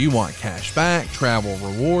 Whether you want cash back, travel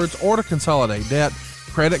rewards, or to consolidate debt,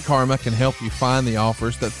 Credit Karma can help you find the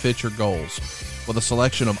offers that fit your goals. With a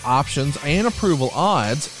selection of options and approval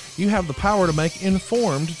odds, you have the power to make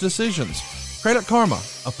informed decisions. Credit Karma.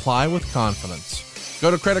 Apply with confidence.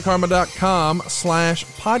 Go to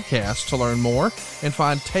creditkarma.com/podcast to learn more and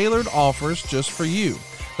find tailored offers just for you.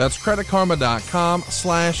 That's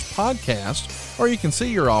creditkarma.com/podcast, or you can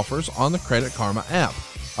see your offers on the Credit Karma app.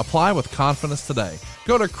 Apply with confidence today.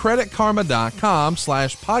 Go to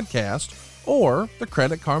creditkarma.com/podcast or the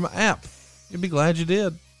Credit Karma app. You'll be glad you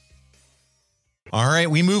did. All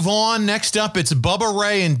right, we move on. Next up, it's Bubba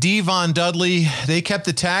Ray and Devon Dudley. They kept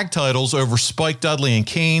the tag titles over Spike Dudley and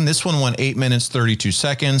Kane. This one went 8 minutes, 32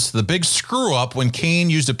 seconds. The big screw up when Kane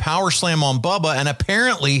used a power slam on Bubba, and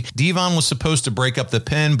apparently Devon was supposed to break up the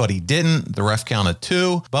pin, but he didn't. The ref counted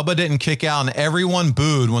 2. Bubba didn't kick out, and everyone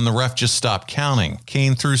booed when the ref just stopped counting.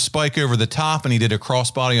 Kane threw Spike over the top, and he did a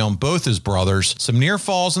crossbody on both his brothers. Some near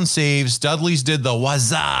falls and saves. Dudley's did the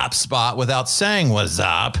what's up spot without saying what's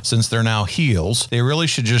up, since they're now heels. They really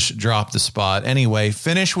should just drop the spot. Anyway,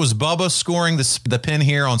 finish was Bubba scoring the pin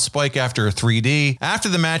here on Spike after a 3D. After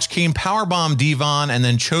the match, Kane powerbomb Devon and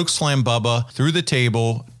then chokeslam Bubba through the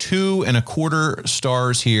table. 2 1/4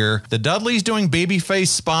 stars here. The Dudleys doing babyface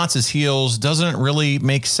spots as heels doesn't really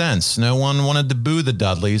make sense. No one wanted to boo the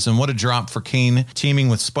Dudleys, and what a drop for Kane teaming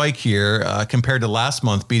with Spike here compared to last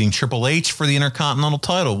month beating Triple H for the Intercontinental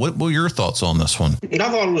title. What were your thoughts on this one? I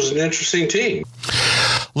thought it was an interesting team.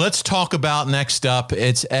 Let's talk about next up.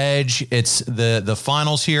 It's Edge. It's the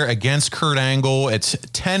finals here against Kurt Angle. It's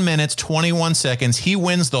 10 minutes, 21 seconds. He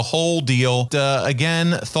wins the whole deal.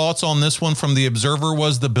 Again, thoughts on this one from the Observer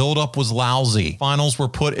was the buildup was lousy. Finals were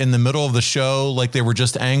put in the middle of the show like they were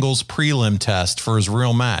just Angle's prelim test for his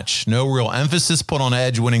real match. No real emphasis put on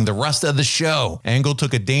Edge winning the rest of the show. Angle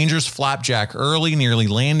took a dangerous flapjack early, nearly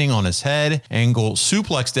landing on his head. Angle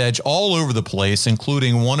suplexed Edge all over the place,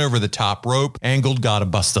 including one over the top rope. Angle got a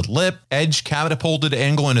busted lip. Edge catapulted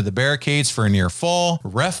Angle into the barricades for a near fall.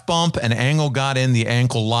 Ref bump and Angle got in the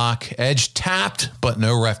ankle lock. Edge tapped, but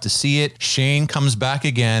no ref to see it. Shane comes back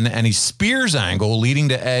again and he spears Angle, leading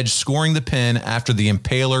to Edge scoring the pin after the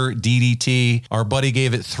Impaler DDT. Our buddy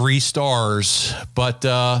gave it 3 stars, but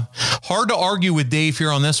hard to argue with Dave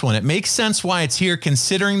here on this one. It makes sense why it's here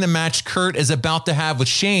considering the match Kurt is about to have with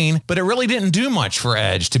Shane, but it really didn't do much for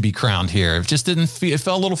Edge to be crowned here. It just didn't feel, it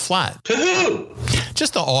felt a little flat. To who?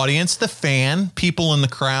 Just the audience, the fan, people in the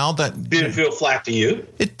crowd. That didn't feel flat to you.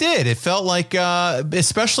 It did. It felt like,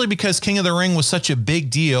 especially because King of the Ring was such a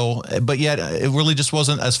big deal, but yet it really just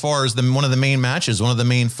wasn't, as far as one of the main matches, one of the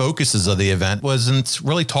main focuses of the event, wasn't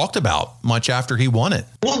really talked about much after he won it.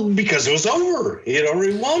 Well, because it was over. He had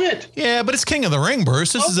already won it. Yeah, but it's King of the Ring,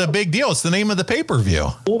 Bruce. This is a big deal. It's the name of the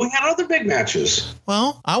pay-per-view. Well, we had other big matches.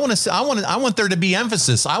 Well, I want there to be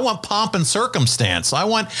emphasis. I want pomp and circumstance. I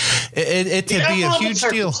want it to be a huge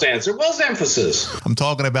deal. There was emphasis. I'm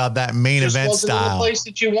talking about that main event wasn't style. In the place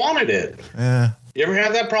that you wanted it. Yeah. You ever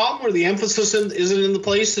have that problem where the emphasis isn't in the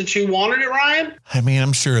place that you wanted it, Ryan? I mean,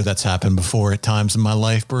 I'm sure that's happened before at times in my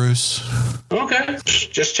life, Bruce. Okay,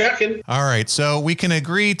 just checking. All right, so we can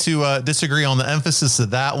agree to disagree on the emphasis of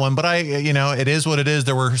that one, but it is what it is.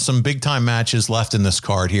 There were some big time matches left in this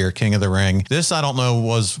card here, King of the Ring. This I don't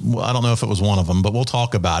know if it was one of them, but we'll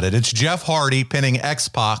talk about it. It's Jeff Hardy pinning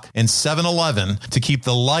X-Pac in 7-11 to keep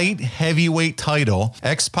the light heavyweight title.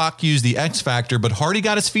 X-Pac used the X Factor, but Hardy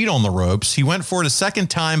got his feet on the ropes. He went for it a second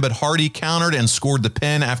time, but Hardy countered and scored the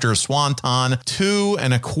pin after a swanton. 2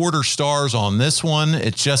 1/4 stars on this one.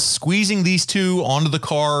 It's just squeezing these two onto the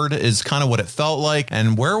card is kind of what it felt like.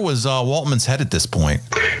 And where was Waltman's head at this point?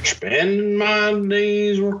 Spending my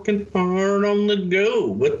days working hard on the go,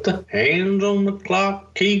 with the hands on the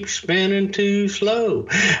clock, keep spinning too slow.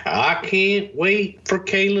 I can't wait for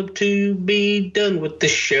Caleb to be done with the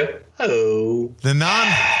show. The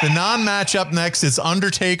non match up next is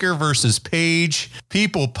Undertaker versus Paige.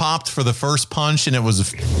 People popped for the first punch, and it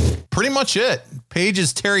was pretty much it.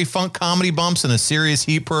 Paige's Terry Funk comedy bumps in a Serious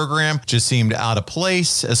Heat program just seemed out of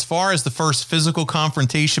place. As far as the first physical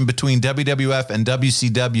confrontation between WWF and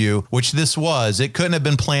WCW, which this was, it couldn't have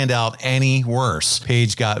been planned out any worse.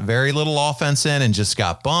 Paige got very little offense in and just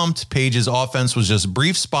got bumped. Paige's offense was just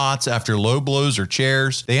brief spots after low blows or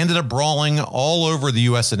chairs. They ended up brawling all over the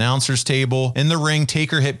U.S. announcers table. In the ring,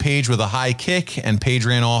 Taker hit Paige with a high kick, and Paige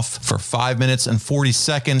ran off for 5 minutes and 40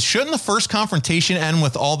 seconds. Shouldn't the first confrontation end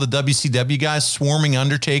with all the WCW guys swarming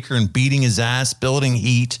Undertaker and beating his ass, building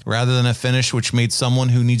heat, rather than a finish which made someone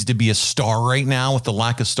who needs to be a star right now with the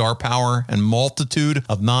lack of star power and multitude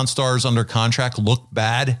of non-stars under contract look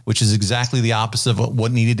bad, which is exactly the opposite of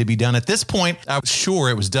what needed to be done. At this point, I was sure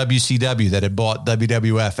it was WCW that had bought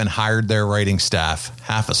WWF and hired their writing staff.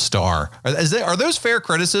 Half a star. Are those fair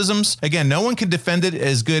criticisms? Again, no one can defend it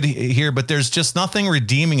as good here, but there's just nothing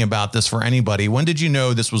redeeming about this for anybody. When did you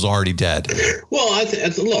know this was already dead? Well,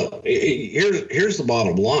 look, here's the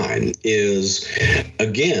bottom line is,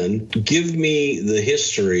 again, give me the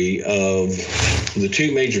history of the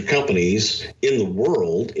two major companies in the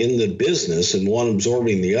world, in the business, and one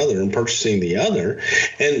absorbing the other and purchasing the other,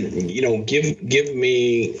 and, give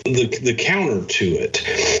me the counter to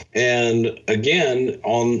it. And again,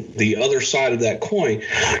 on the other side of that coin,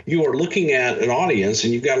 you are looking at an audience,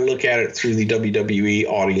 and you've got to look at it through the WWE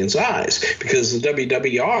audience eyes, because the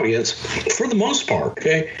WWE audience, for the most part,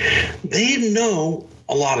 okay, they didn't know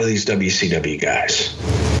a lot of these WCW guys.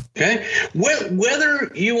 Okay,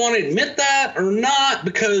 whether you want to admit that or not,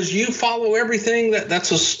 because you follow everything,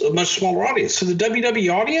 that's a much smaller audience. So the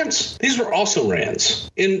WWE audience, these were also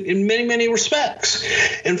rans in many, many respects.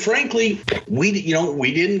 And frankly, we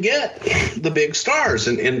didn't get the big stars.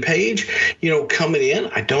 And Paige, coming in,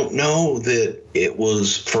 I don't know that it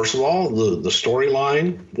was, first of all, the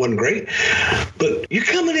storyline wasn't great, but you're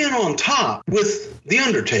coming in on top with The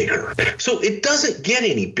Undertaker. So it doesn't get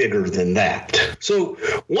any bigger than that. So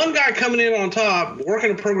one guy coming in on top,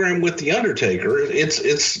 working a program with The Undertaker,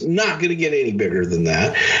 it's not going to get any bigger than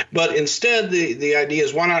that. But instead, the idea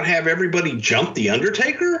is, why not have everybody jump The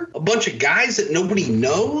Undertaker? A bunch of guys that nobody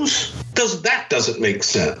knows? That doesn't make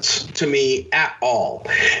sense to me at all.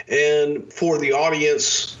 And for the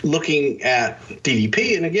audience looking at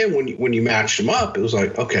DDP, and again, when you matched them up, it was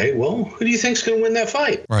like, okay, well, who do you think's going to win that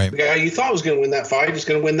fight? Right. The guy you thought was going to win that fight is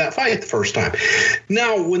going to win that fight the first time.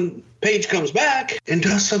 Now, when Paige comes back and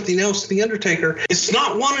does something else to The Undertaker, it's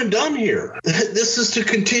not one and done here. This is to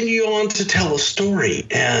continue on to tell a story.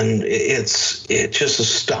 And it just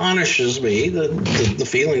astonishes me, the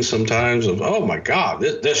feeling sometimes of, oh my God,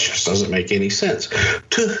 this just doesn't make any sense.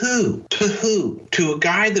 To who? To who? To a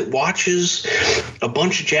guy that watches a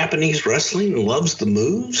bunch of Japanese wrestling and loves the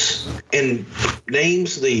moves and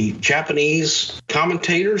names the Japanese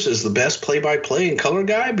commentators as the best play-by-play and color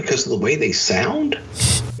guy because of the way they sound?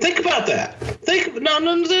 Think about that. Think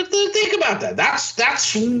about that.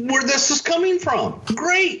 That's where this is coming from.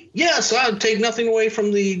 Great. Yes, I'd take nothing away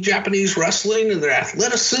from the Japanese wrestling and their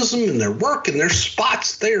athleticism and their work and their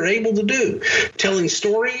spots they are able to do. Telling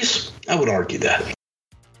stories, I would argue that.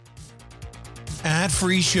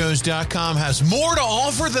 AdFreeShows.com has more to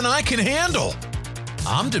offer than I can handle.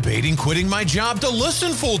 I'm debating quitting my job to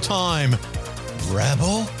listen full time.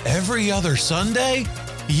 Rebel every other Sunday?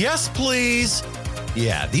 Yes, please.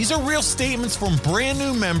 Yeah, these are real statements from brand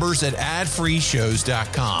new members at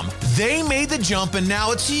adfreeshows.com. They made the jump and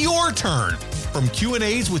now it's your turn. From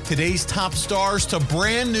Q&As with today's top stars to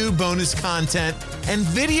brand new bonus content and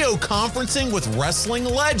video conferencing with wrestling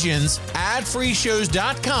legends,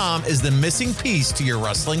 adfreeshows.com is the missing piece to your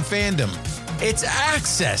wrestling fandom. It's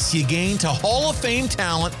access you gain to Hall of Fame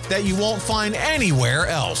talent that you won't find anywhere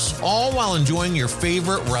else, all while enjoying your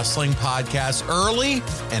favorite wrestling podcasts early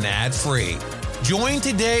and ad-free. Join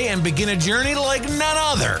today and begin a journey like none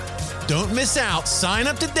other. Don't miss out. Sign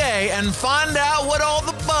up today and find out what all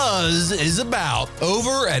the buzz is about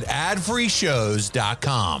over at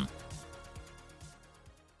adfreeshows.com.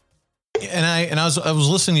 And I was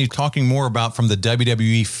listening to you talking more about from the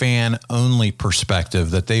WWE fan only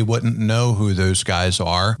perspective that they wouldn't know who those guys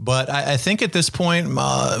are. But I think at this point,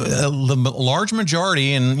 the large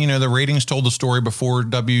majority, and the ratings told the story before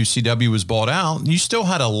WCW was bought out, you still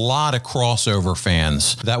had a lot of crossover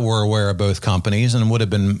fans that were aware of both companies and would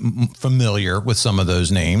have been familiar with some of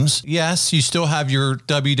those names. Yes, you still have your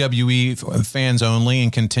WWE fans only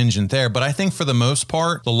and contingent there. But I think for the most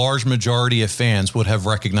part, the large majority of fans would have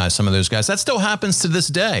recognized some of those guys. That still happens to this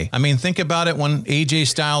day. I mean, think about it when AJ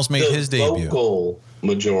Styles made his debut. Local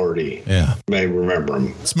majority may remember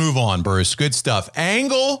him. Let's move on, Bruce. Good stuff.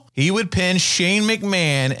 Angle, he would pin Shane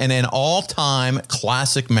McMahon in an all-time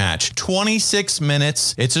classic match. 26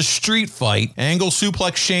 minutes. It's a street fight. Angle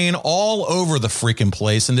suplexed Shane all over the freaking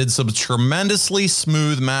place and did some tremendously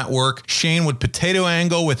smooth mat work. Shane would potato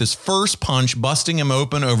Angle with his first punch, busting him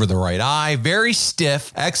open over the right eye. Very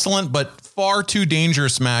stiff, excellent, but far too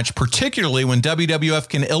dangerous match, particularly when WWF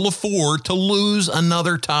can ill afford to lose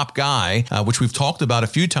another top guy, which we've talked about a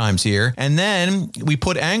few times here. And then we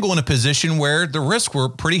put Angle in a position where the risks were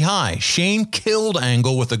pretty high. Shane killed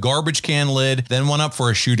Angle with a garbage can lid, then went up for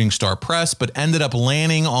a shooting star press, but ended up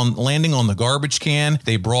landing on the garbage can.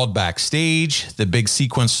 They brawled backstage. The big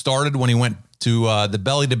sequence started when he went to the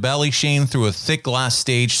belly-to-belly. Shane threw a thick glass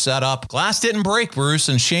stage setup. Glass didn't break, Bruce,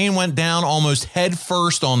 and Shane went down almost head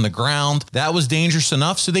first on the ground. That was dangerous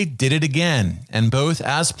enough, so they did it again. And both,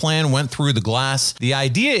 as planned, went through the glass. The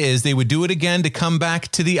idea is they would do it again to come back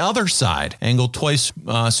to the other side. Angle twice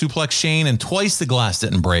suplexed Shane, and twice the glass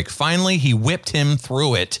didn't break. Finally, he whipped him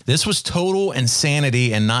through it. This was total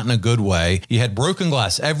insanity and not in a good way. You had broken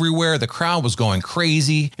glass everywhere. The crowd was going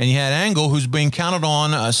crazy. And you had Angle, who's being counted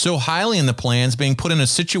on so highly in the plans, being put in a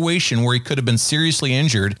situation where he could have been seriously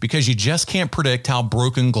injured because you just can't predict how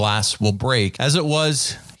broken glass will break. As it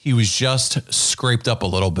was, He was just scraped up a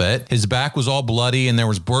little bit. His back was all bloody and there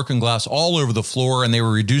was broken glass all over the floor, and they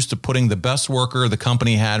were reduced to putting the best worker the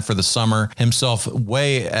company had for the summer himself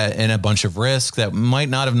way in a bunch of risk that might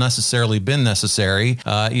not have necessarily been necessary.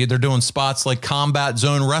 They're doing spots like Combat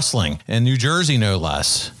Zone Wrestling in New Jersey, no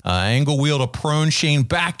less. Angle wheeled a prone Shane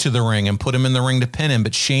back to the ring and put him in the ring to pin him,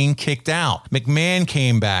 but Shane kicked out. McMahon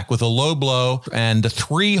came back with a low blow and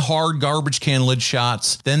 3 hard garbage can lid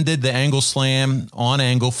shots, then did the Angle slam on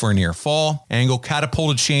Angle for a near fall. Angle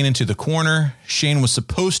catapulted Shane into the corner. Shane was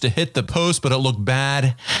supposed to hit the post, but it looked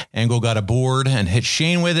bad. Angle got a board and hit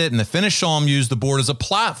Shane with it, and the finish saw him use the board as a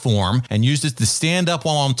platform and used it to stand up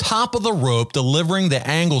while on top of the rope, delivering the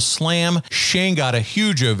Angle slam. Shane got a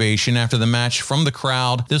huge ovation after the match from the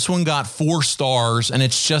crowd. This one got 4 stars, and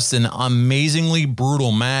it's just an amazingly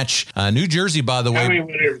brutal match. New Jersey, by the way. How many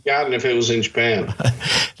would it have gotten if it was in Japan?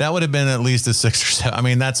 That would have been at least a 6 or 7. I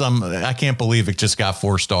mean, that's I can't believe it just got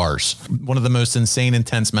 4 stars. One of the most insane,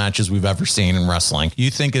 intense matches we've ever seen in wrestling.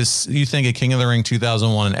 You think of King of the Ring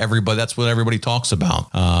 2001, and that's what everybody talks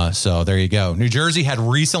about. So there you go. New Jersey had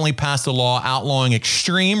recently passed a law outlawing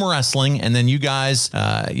extreme wrestling, and then you guys,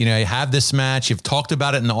 you have this match. You've talked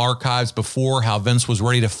about it in the archives before, how Vince was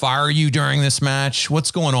ready to fire you during this match.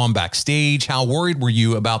 What's going on backstage? How worried were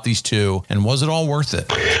you about these two, and was it all worth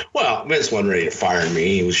it? Well, Vince wasn't ready to fire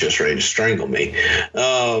me. He was just ready to strangle me.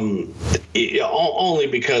 Only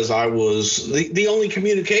because I was the only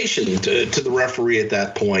communication to the referee at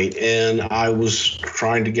that point, and I was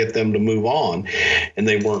trying to get them to move on, and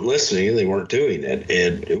they weren't listening. They weren't doing it.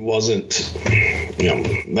 It wasn't,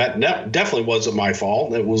 that definitely wasn't my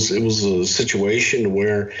fault. It was a situation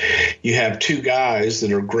where you have 2 guys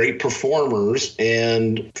that are great performers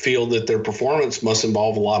and feel that their performance must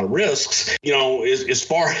involve a lot of risks. As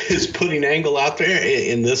far as putting Angle out there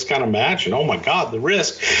in this kind of match, and oh my God, the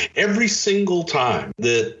risk. Every single time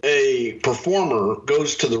that a performer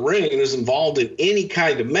goes to the ring and is involved in any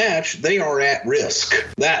kind of match, they are at risk.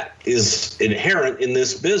 That is inherent in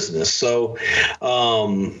this business. So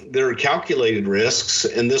there are calculated risks,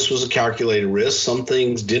 and this was a calculated risk. Some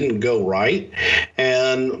things didn't go right,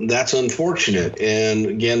 and that's unfortunate. And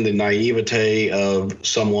again, the naivete of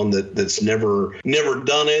someone that's never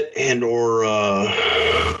done it and or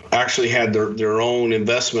actually had their own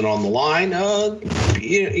investment on the line,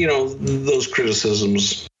 those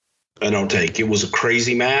criticisms I don't take. It was a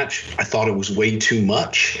crazy match. I thought it was way too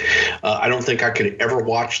much. I don't think I could ever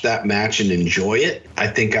watch that match and enjoy it. I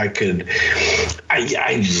think I could. I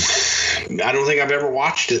don't think I've ever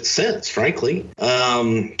watched it since, frankly.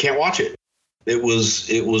 Can't watch it. It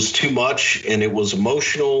was too much, and it was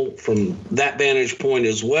emotional from that vantage point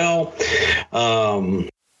as well.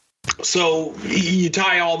 So you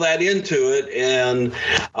tie all that into it, and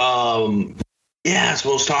it's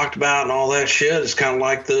most talked about and all that shit. It's kind of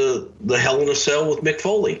like the Hell in a Cell with Mick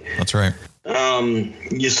Foley. That's right.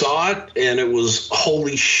 You saw it, and it was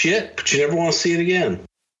holy shit, but you never want to see it again.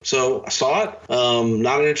 So I saw it.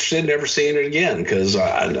 Not interested in ever seeing it again, because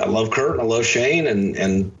I love Kurt and I love Shane,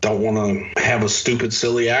 and don't want to have a stupid,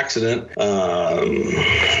 silly accident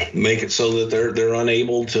make it so that they're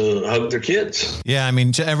unable to hug their kids. Yeah, I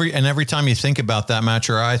mean, every time you think about that match,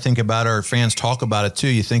 or I think about it, or fans talk about it too,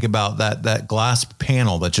 you think about that glass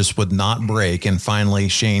panel that just would not break, and finally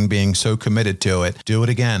Shane being so committed to it. Do it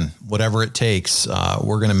again, whatever it takes.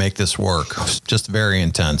 We're going to make this work. Just very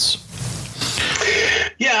intense.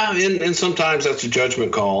 Yeah, and sometimes that's a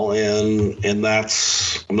judgment call, and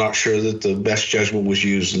that's, I'm not sure that the best judgment was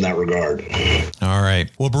used in that regard. All right.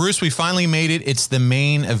 Well, Bruce, we finally made it. It's the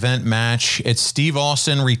main event match. It's Steve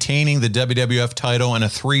Austin retaining the WWF title in a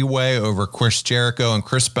 3-way over Chris Jericho and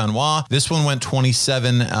Chris Benoit. This one went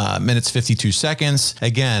 27 minutes, 52 seconds.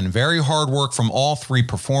 Again, very hard work from all 3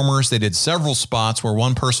 performers. They did several spots where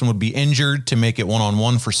one person would be injured to make it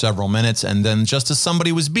one-on-one for several minutes, and then just as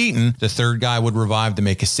somebody was beaten, the third guy would revive to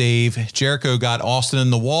make a save. Jericho got Austin in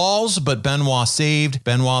the walls, but Benoit saved.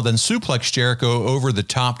 Benoit then suplexed Jericho over the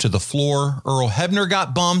top to the floor. Earl Hebner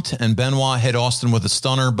got bumped, and Benoit hit Austin with a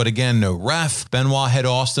stunner, but again, no ref. Benoit hit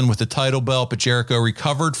Austin with the title belt, but Jericho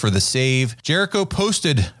recovered for the save. Jericho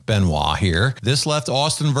posted Benoit here. This left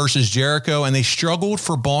Austin versus Jericho, and they struggled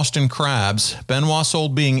for Boston Crabs. Benoit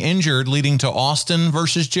sold being injured, leading to Austin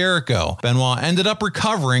versus Jericho. Benoit ended up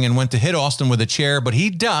recovering and went to hit Austin with a chair, but he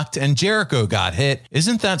ducked, and Jericho got hit.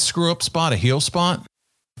 Isn't that screw-up spot a heel spot?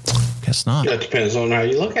 Guess not. That depends on how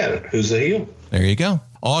you look at it. Who's the heel? There you go.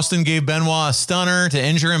 Austin gave Benoit a stunner to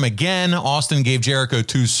injure him again. Austin gave Jericho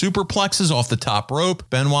 2 superplexes off the top rope.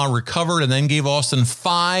 Benoit recovered and then gave Austin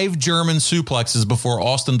 5 German suplexes before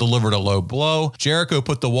Austin delivered a low blow. Jericho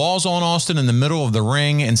put the walls on Austin in the middle of the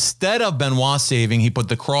ring. Instead of Benoit saving, he put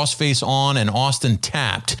the crossface on and Austin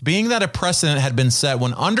tapped. Being that a precedent had been set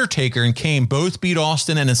when Undertaker and Kane both beat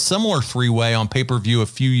Austin in a similar three-way on pay-per-view a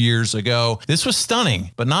few years ago, this was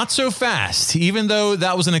stunning, but not so fast. Even though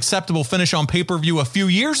that was an acceptable finish on pay-per-view a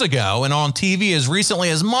few years ago and on TV as recently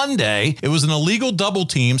as Monday, it was an illegal double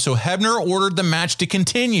team, so Hebner ordered the match to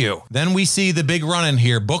continue. Then we see the big run in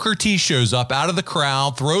here. Booker T shows up out of the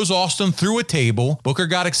crowd, throws Austin through a table. Booker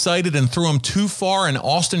got excited and threw him too far, and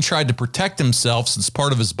Austin tried to protect himself since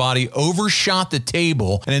part of his body overshot the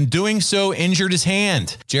table, and in doing so injured his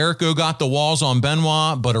hand. Jericho got the walls on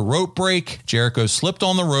Benoit, but a rope break. Jericho slipped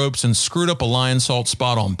on the ropes and screwed up a lion salt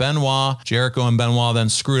spot on Benoit. Jericho and Benoit then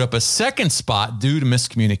screwed up a second spot due to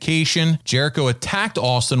miscommunication. Jericho attacked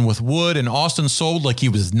Austin with wood, and Austin sold like he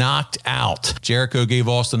was knocked out. Jericho gave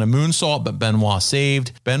Austin a moonsault, but Benoit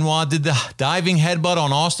saved. Benoit did the diving headbutt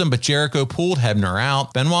on Austin, but Jericho pulled Hebner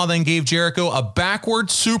out. Benoit then gave Jericho a backward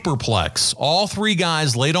superplex. All 3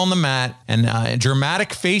 guys laid on the mat, and in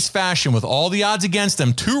dramatic face fashion with all the odds against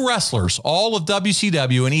them, 2 wrestlers, all of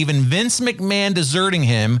WCW, and even Vince McMahon deserting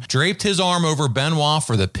him, draped his arm over Benoit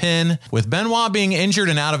for the pin. With Benoit being injured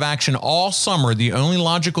and out of action all summer, the only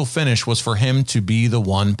logical finish was for him to be the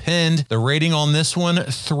one pinned. The rating on this one,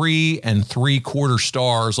 3 3/4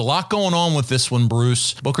 stars. A lot going on with this one,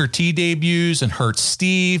 Bruce. Booker T debuts and hurts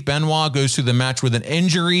Steve. Benoit goes through the match with an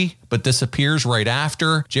injury, but disappears right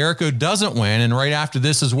after. Jericho doesn't win, and right after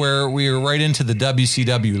this is where we are right into the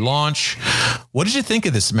WCW launch. What did you think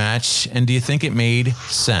of this match, and do you think it made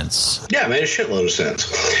sense? Yeah, it made a shitload of sense.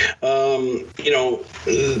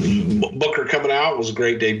 Booker coming out was a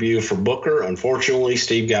great debut for Booker. Unfortunately,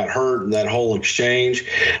 Steve got hurt in that whole exchange.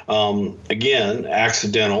 Again,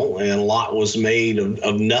 accidental, and a lot was made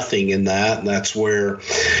of nothing in that. And that's where,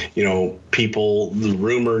 people, the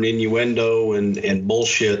rumor and innuendo and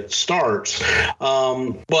bullshit starts.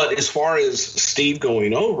 But as far as Steve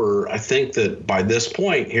going over, I think that by this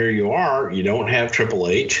point, here you are, you don't have Triple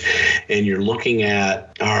H, and you're looking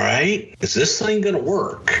at, all right, is this thing going to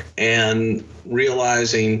work? And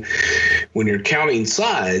realizing when you're counting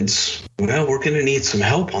sides, well, we're going to need some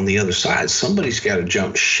help on the other side. Somebody's got to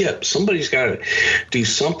jump ship. Somebody's got to do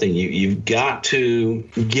something. You've got to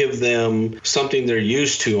give them something they're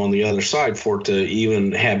used to on the other side for it to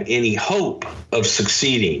even have any hope of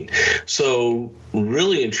succeeding. So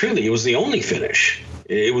really and truly, it was the only finish.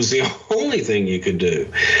 It was the only thing you could do.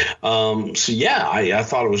 I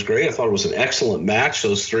thought it was great. I thought it was an excellent match.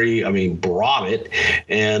 Those 3, brought it.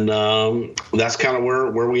 And that's kind of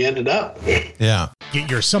where we ended up. Yeah.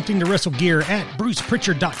 Get your Something to Wrestle gear at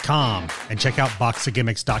BrucePritchard.com and check out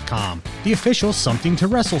BoxOfGimmicks.com, the official Something to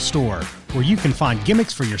Wrestle store, where you can find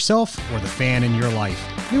gimmicks for yourself or the fan in your life.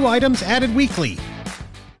 New items added weekly.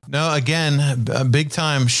 No, again, a big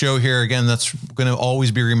time show here. Again, that's going to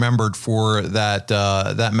always be remembered for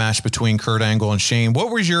that match between Kurt Angle and Shane.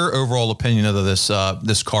 What was your overall opinion of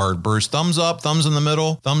this card, Bruce? Thumbs up, thumbs in the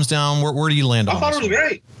middle, thumbs down. Where do you land on this? I thought it was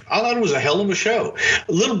great. I thought it was a hell of a show.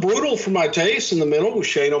 A little brutal for my taste in the middle with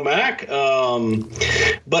Shane O'Mac.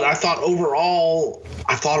 But I thought overall,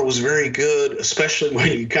 I thought it was very good, especially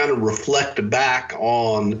when you kind of reflect back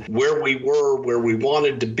on where we were, where we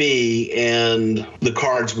wanted to be, and the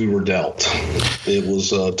cards we were dealt. It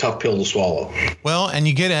was a tough pill to swallow. Well, and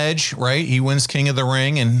you get Edge, right? He wins King of the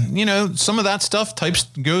Ring, and, some of that stuff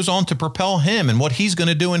goes on to propel him and what he's going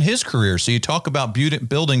to do in his career. So you talk about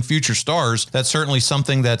building future stars. That's certainly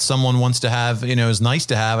something that someone wants to have, is nice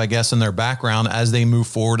to have, I guess, in their background as they move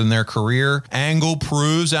forward in their career. Angle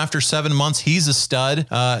proves after 7 months he's a stud.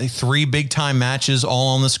 3 big time matches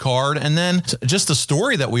all on this card, and then just the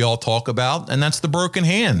story that we all talk about, and that's the broken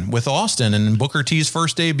hand with Austin and Booker T's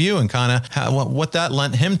first debut, and kind of what that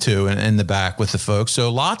lent him to in the back with the folks.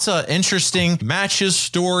 So lots of interesting matches,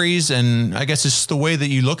 stories, and I guess it's just the way that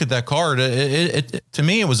you look at that card. To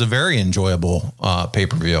me, it was a very enjoyable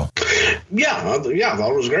pay-per-view. Yeah, I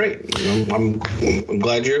thought it was great. I'm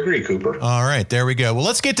glad you agree, Cooper. All right, there we go. Well,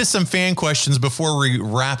 let's get to some fan questions before we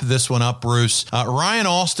wrap this one up, Bruce. Ryan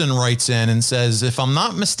Austin writes in and says, if I'm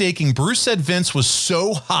not mistaken, Bruce said Vince was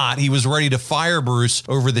so hot he was ready to fire Bruce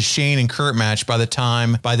over the Shane and Kurt match by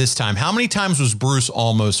this time. How many times was Bruce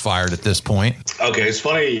almost fired at this point? Okay, it's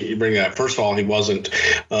funny you bring that. First of all, he wasn't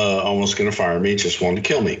almost going to fire me; he just wanted to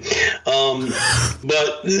kill me.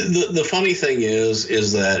 But the funny thing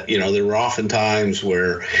is that there were often times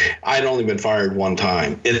where I'd only been fired one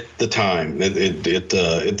time at this time,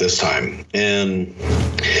 and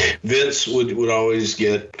Vince would always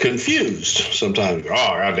get confused sometimes. Oh,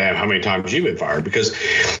 goddamn, how many times have you been fired? Because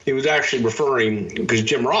he was actually referring, because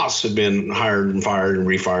Jim Ross had been hired and fired and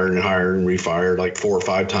refired and hired and refired like 4 or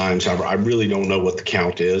 5 times. However, I really don't know what the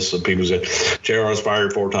count is. So people said, JR was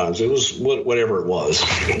fired 4 times. It was whatever it was.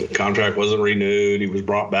 Contract wasn't renewed. He was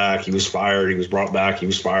brought back. He was fired. He was brought back. He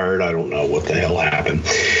was fired. I don't know what the hell happened.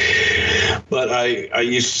 But I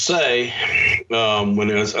used to say,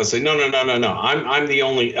 when I say, no.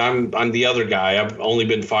 I'm the other guy. I've only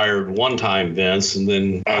been fired 1 time, Vince. And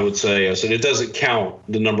then I said, it doesn't count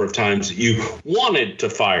the number of times that you wanted to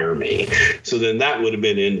fire me. So then that would have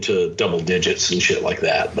been into double digits and shit like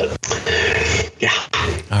that. But yeah.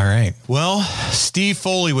 All right. Well, Steve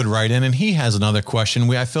Foley would write in, and he has another question.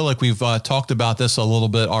 I feel like we've talked about this a little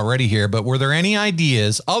bit already here, but were there any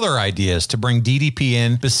other ideas to bring DDP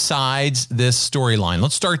in besides this storyline?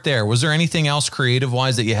 Let's start there. Was there anything else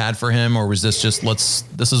creative-wise that you had for him, or was this just,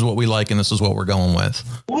 this is what we like and this is what we're going with?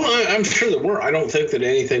 Well, I'm sure there were. I don't think that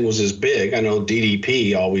anything was as big. I know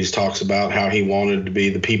DDP always talks about how he wanted to be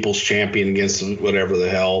the people's champion against whatever the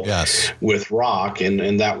hell with Rock,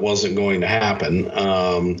 and that wasn't going to happen.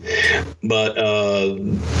 But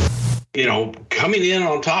coming in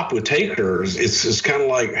on top with Taker, it's kind of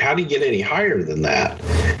like, how do you get any higher than that?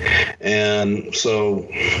 And so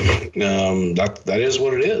that is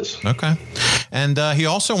what it is. Okay. And he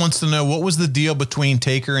also wants to know, what was the deal between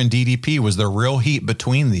Taker and DDP? Was there real heat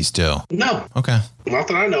between these two? No. Okay. Not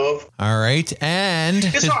that I know of. All right. And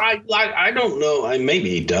I don't know. Maybe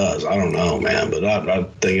he does. I don't know, man. But I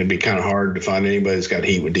think it'd be kind of hard to find anybody that's got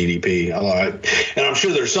heat with DDP. And I'm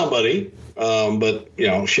sure there's somebody. But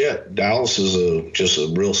Dallas is just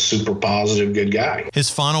a real super positive, good guy. His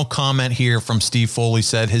final comment here from Steve Foley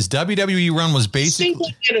said his WWE run was basically. Single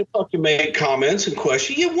didn't fucking make comments and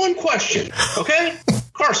question. You get one question, okay?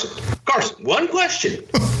 Carson, one question.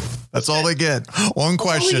 That's all they get. One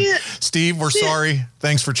question. Steve, we're sorry.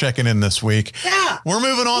 Thanks for checking in this week. Yeah. We're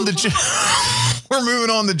moving on to Just.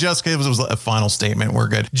 It was a final statement. We're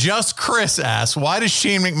good. Just Chris asks, why does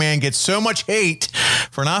Shane McMahon get so much hate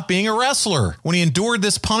for not being a wrestler? When he endured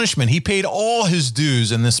this punishment, he paid all his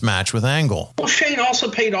dues in this match with Angle. Well, Shane also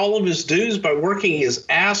paid all of his dues by working his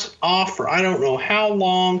ass off for I don't know how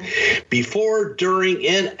long, before, during,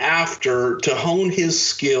 and after, to hone his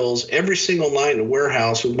skills every single night in the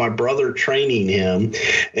warehouse with my brother training him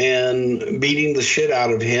and beating the shit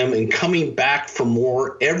out of him and coming back for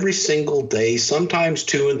more every single day, sometimes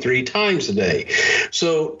 2 and 3 times a day.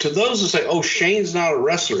 So to those that say, oh, Shane's not a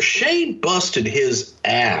wrestler, Shane busted his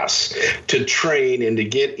ass to train and to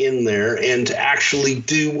get in there and to actually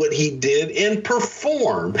do what he did and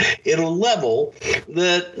perform at a level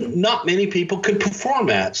that not many people could perform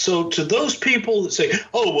at. So to those people that say,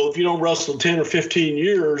 oh, well, if you don't wrestle 10 or 15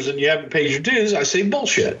 years and you haven't paid your dues, I say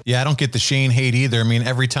bullshit. Yeah, I don't get the Shane hate either. I mean,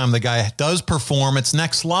 every time the guy does perform, it's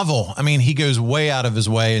next level. I mean, he goes way out of his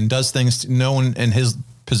way and does things no one in his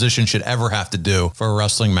position should ever have to do for a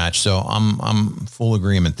wrestling match. So I'm full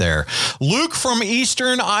agreement there. Luke from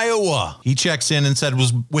Eastern Iowa. He checks in and said,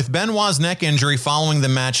 was with Benoit's neck injury following the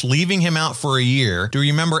match, leaving him out for a year, do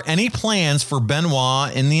you remember any plans for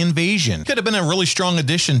Benoit in the Invasion? Could have been a really strong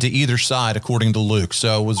addition to either side, according to Luke.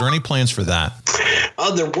 So was there any plans for that?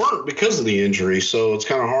 There weren't, because of the injury. So it's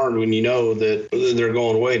kind of hard when you know that they're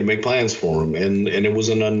going away to make plans for him. And it was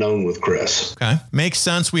an unknown with Chris. Okay. Makes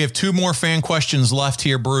sense. We have 2 more fan questions left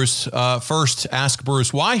here, Bruce. First, ask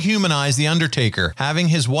Bruce, why humanize The Undertaker? Having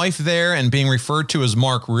his wife there and being referred to as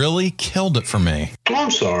Mark really killed it for me.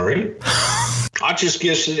 I'm sorry. I just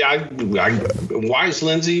guess why is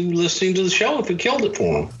Lindsay listening to the show if it killed it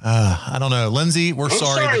for him? I don't know. Lindsay, we're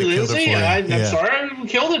sorry that it killed it for you. I'm sorry we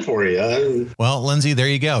killed it for you. Well, Lindsay, there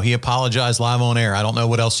you go. He apologized live on air. I don't know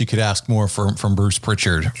what else you could ask more from Bruce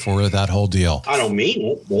Pritchard for that whole deal. I don't mean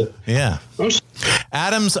it, but yeah.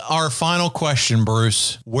 Adams, our final question,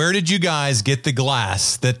 Bruce. Where did you guys get the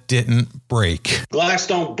glass that didn't break? Glass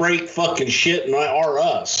don't break fucking shit, or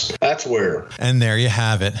us. That's where. And there you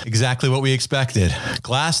have it. Exactly what we expected.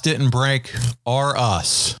 Glass didn't break, or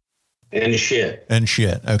us. And shit.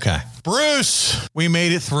 Okay. Bruce, we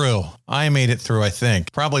made it through. I made it through, I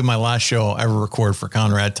think. Probably my last show I'll ever record for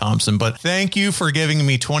Conrad Thompson. But thank you for giving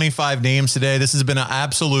me 25 names today. This has been an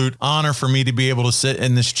absolute honor for me to be able to sit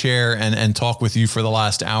in this chair and talk with you for the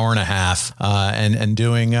last hour and a half and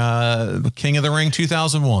doing King of the Ring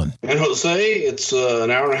 2001. And Jose, it's an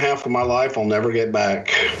hour and a half of my life I'll never get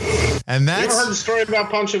back. And that's... You ever heard the story about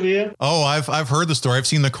Pancho Villa? Oh, I've heard the story. I've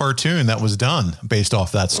seen the cartoon that was done based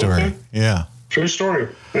off that story. Okay. Yeah. True story.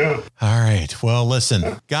 Yeah. All right. Well,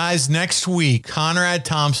 listen, guys, next week, Conrad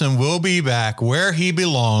Thompson will be back where he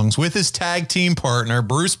belongs with his tag team partner,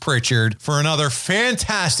 Bruce Pritchard, for another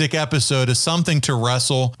fantastic episode of Something to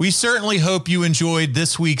Wrestle. We certainly hope you enjoyed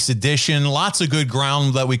this week's edition. Lots of good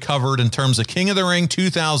ground that we covered in terms of King of the Ring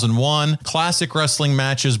 2001, classic wrestling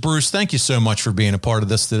matches. Bruce, thank you so much for being a part of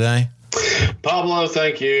this today. Pablo,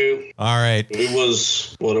 thank you. All right. It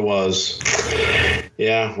was what it was.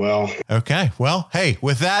 Yeah, well. Okay. Well, hey,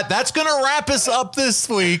 with that, that's going to wrap us up this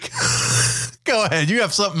week. Go ahead. You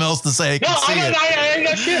have something else to say. I ain't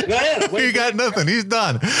got shit. Go ahead. You got nothing. He's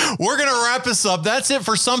done. We're going to wrap us up. That's it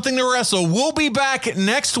for Something to Wrestle. We'll be back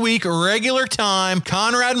next week, regular time.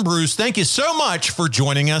 Conrad and Bruce, thank you so much for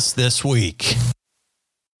joining us this week.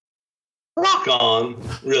 Rock on.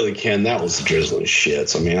 Really, Ken, that was the drizzling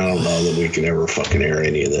shits. I mean, I don't know that we can ever fucking air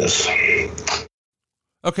any of this.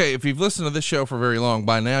 Okay, if you've listened to this show for very long,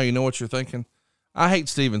 by now you know what you're thinking. I hate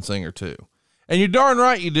Steven Singer too. And you're darn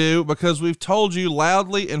right you do, because we've told you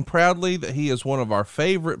loudly and proudly that he is one of our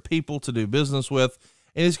favorite people to do business with,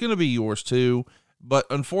 and he's going to be yours too. But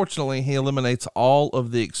unfortunately, he eliminates all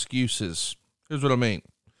of the excuses. Here's what I mean.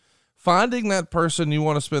 Finding that person you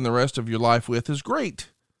want to spend the rest of your life with is great.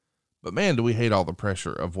 But man, do we hate all the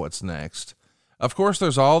pressure of what's next. Of course,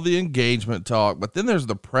 there's all the engagement talk, but then there's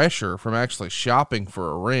the pressure from actually shopping for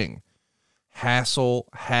a ring. Hassle,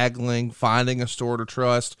 haggling, finding a store to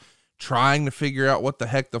trust, trying to figure out what the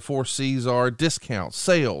heck the 4 C's are, discounts,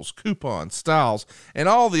 sales, coupons, styles, and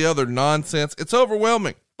all the other nonsense. It's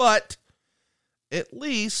overwhelming, but at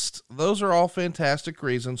least those are all fantastic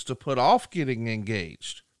reasons to put off getting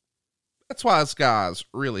engaged. That's why us guys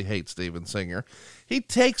really hate Steven Singer. He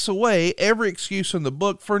takes away every excuse in the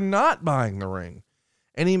book for not buying the ring,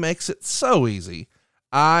 and he makes it so easy.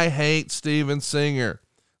 I hate Steven Singer.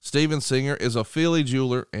 Steven Singer is a Philly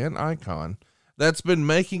jeweler and icon that's been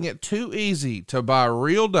making it too easy to buy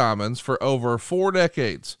real diamonds for over 4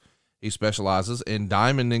 decades. He specializes in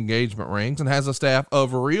diamond engagement rings and has a staff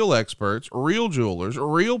of real experts, real jewelers,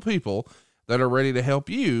 real people that are ready to help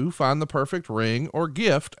you find the perfect ring or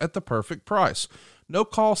gift at the perfect price. No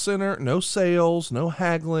call center, no sales, no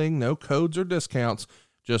haggling, no codes or discounts,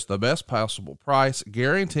 just the best possible price,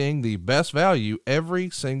 guaranteeing the best value every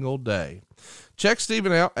single day. Check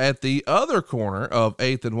Steven out at the other corner of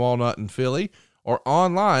 8th and Walnut in Philly, or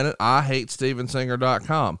online at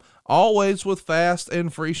IHateStevenSinger.com. Always with fast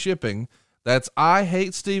and free shipping. That's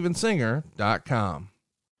IHateStevenSinger.com.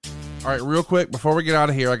 All right, real quick, before we get out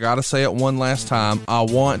of here, I got to say it one last time. I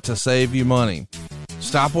want to save you money.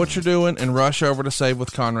 Stop what you're doing and rush over to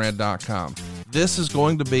SaveWithConrad.com. This is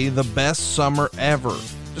going to be the best summer ever.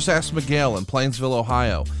 Just ask Miguel in Plainsville,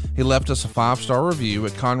 Ohio. He left us a 5-star review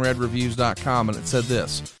at ConradReviews.com, and it said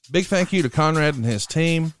this: big thank you to Conrad and his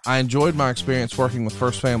team. I enjoyed my experience working with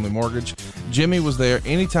First Family Mortgage. Jimmy was there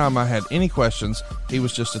anytime I had any questions. He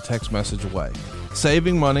was just a text message away.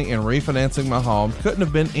 Saving money and refinancing my home couldn't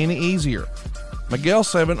have been any easier.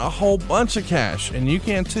 Miguel's saving a whole bunch of cash, and you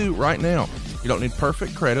can too right now. You don't need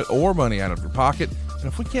perfect credit or money out of your pocket, and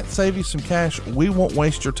if we can't save you some cash, we won't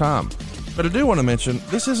waste your time. But I do want to mention,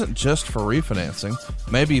 this isn't just for refinancing.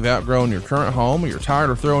 Maybe you've outgrown your current home, or you're tired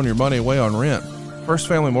of throwing your money away on rent. First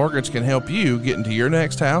Family Mortgage can help you get into your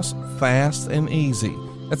next house fast and easy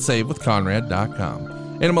at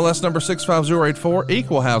SaveWithConrad.com. NMLS number 65084,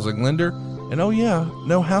 equal housing lender. And oh yeah,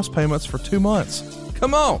 no house payments for 2 months.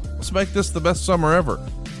 Come on, let's make this the best summer ever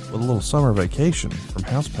with a little summer vacation from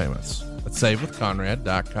house payments at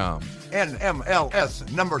SaveWithConrad.com.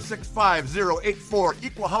 NMLS number 65084,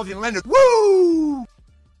 equal housing lender. Woo!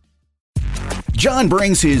 John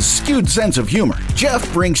brings his skewed sense of humor.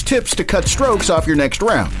 Jeff brings tips to cut strokes off your next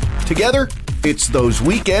round. Together, it's those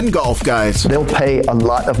weekend golf guys. They'll pay a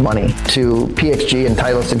lot of money to PXG and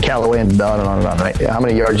Titleist and Callaway and on and on and on, right? How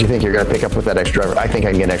many yards do you think you're going to pick up with that extra driver? I think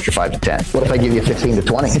I can get an extra 5 to 10. What if I give you 15 to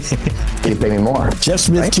 20? You pay me more. Jeff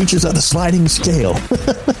Smith teaches on a sliding scale.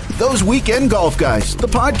 Those Weekend Golf Guys, the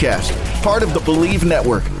podcast, part of the Believe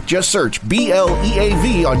Network. Just search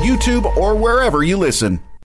BLEAV on YouTube or wherever you listen.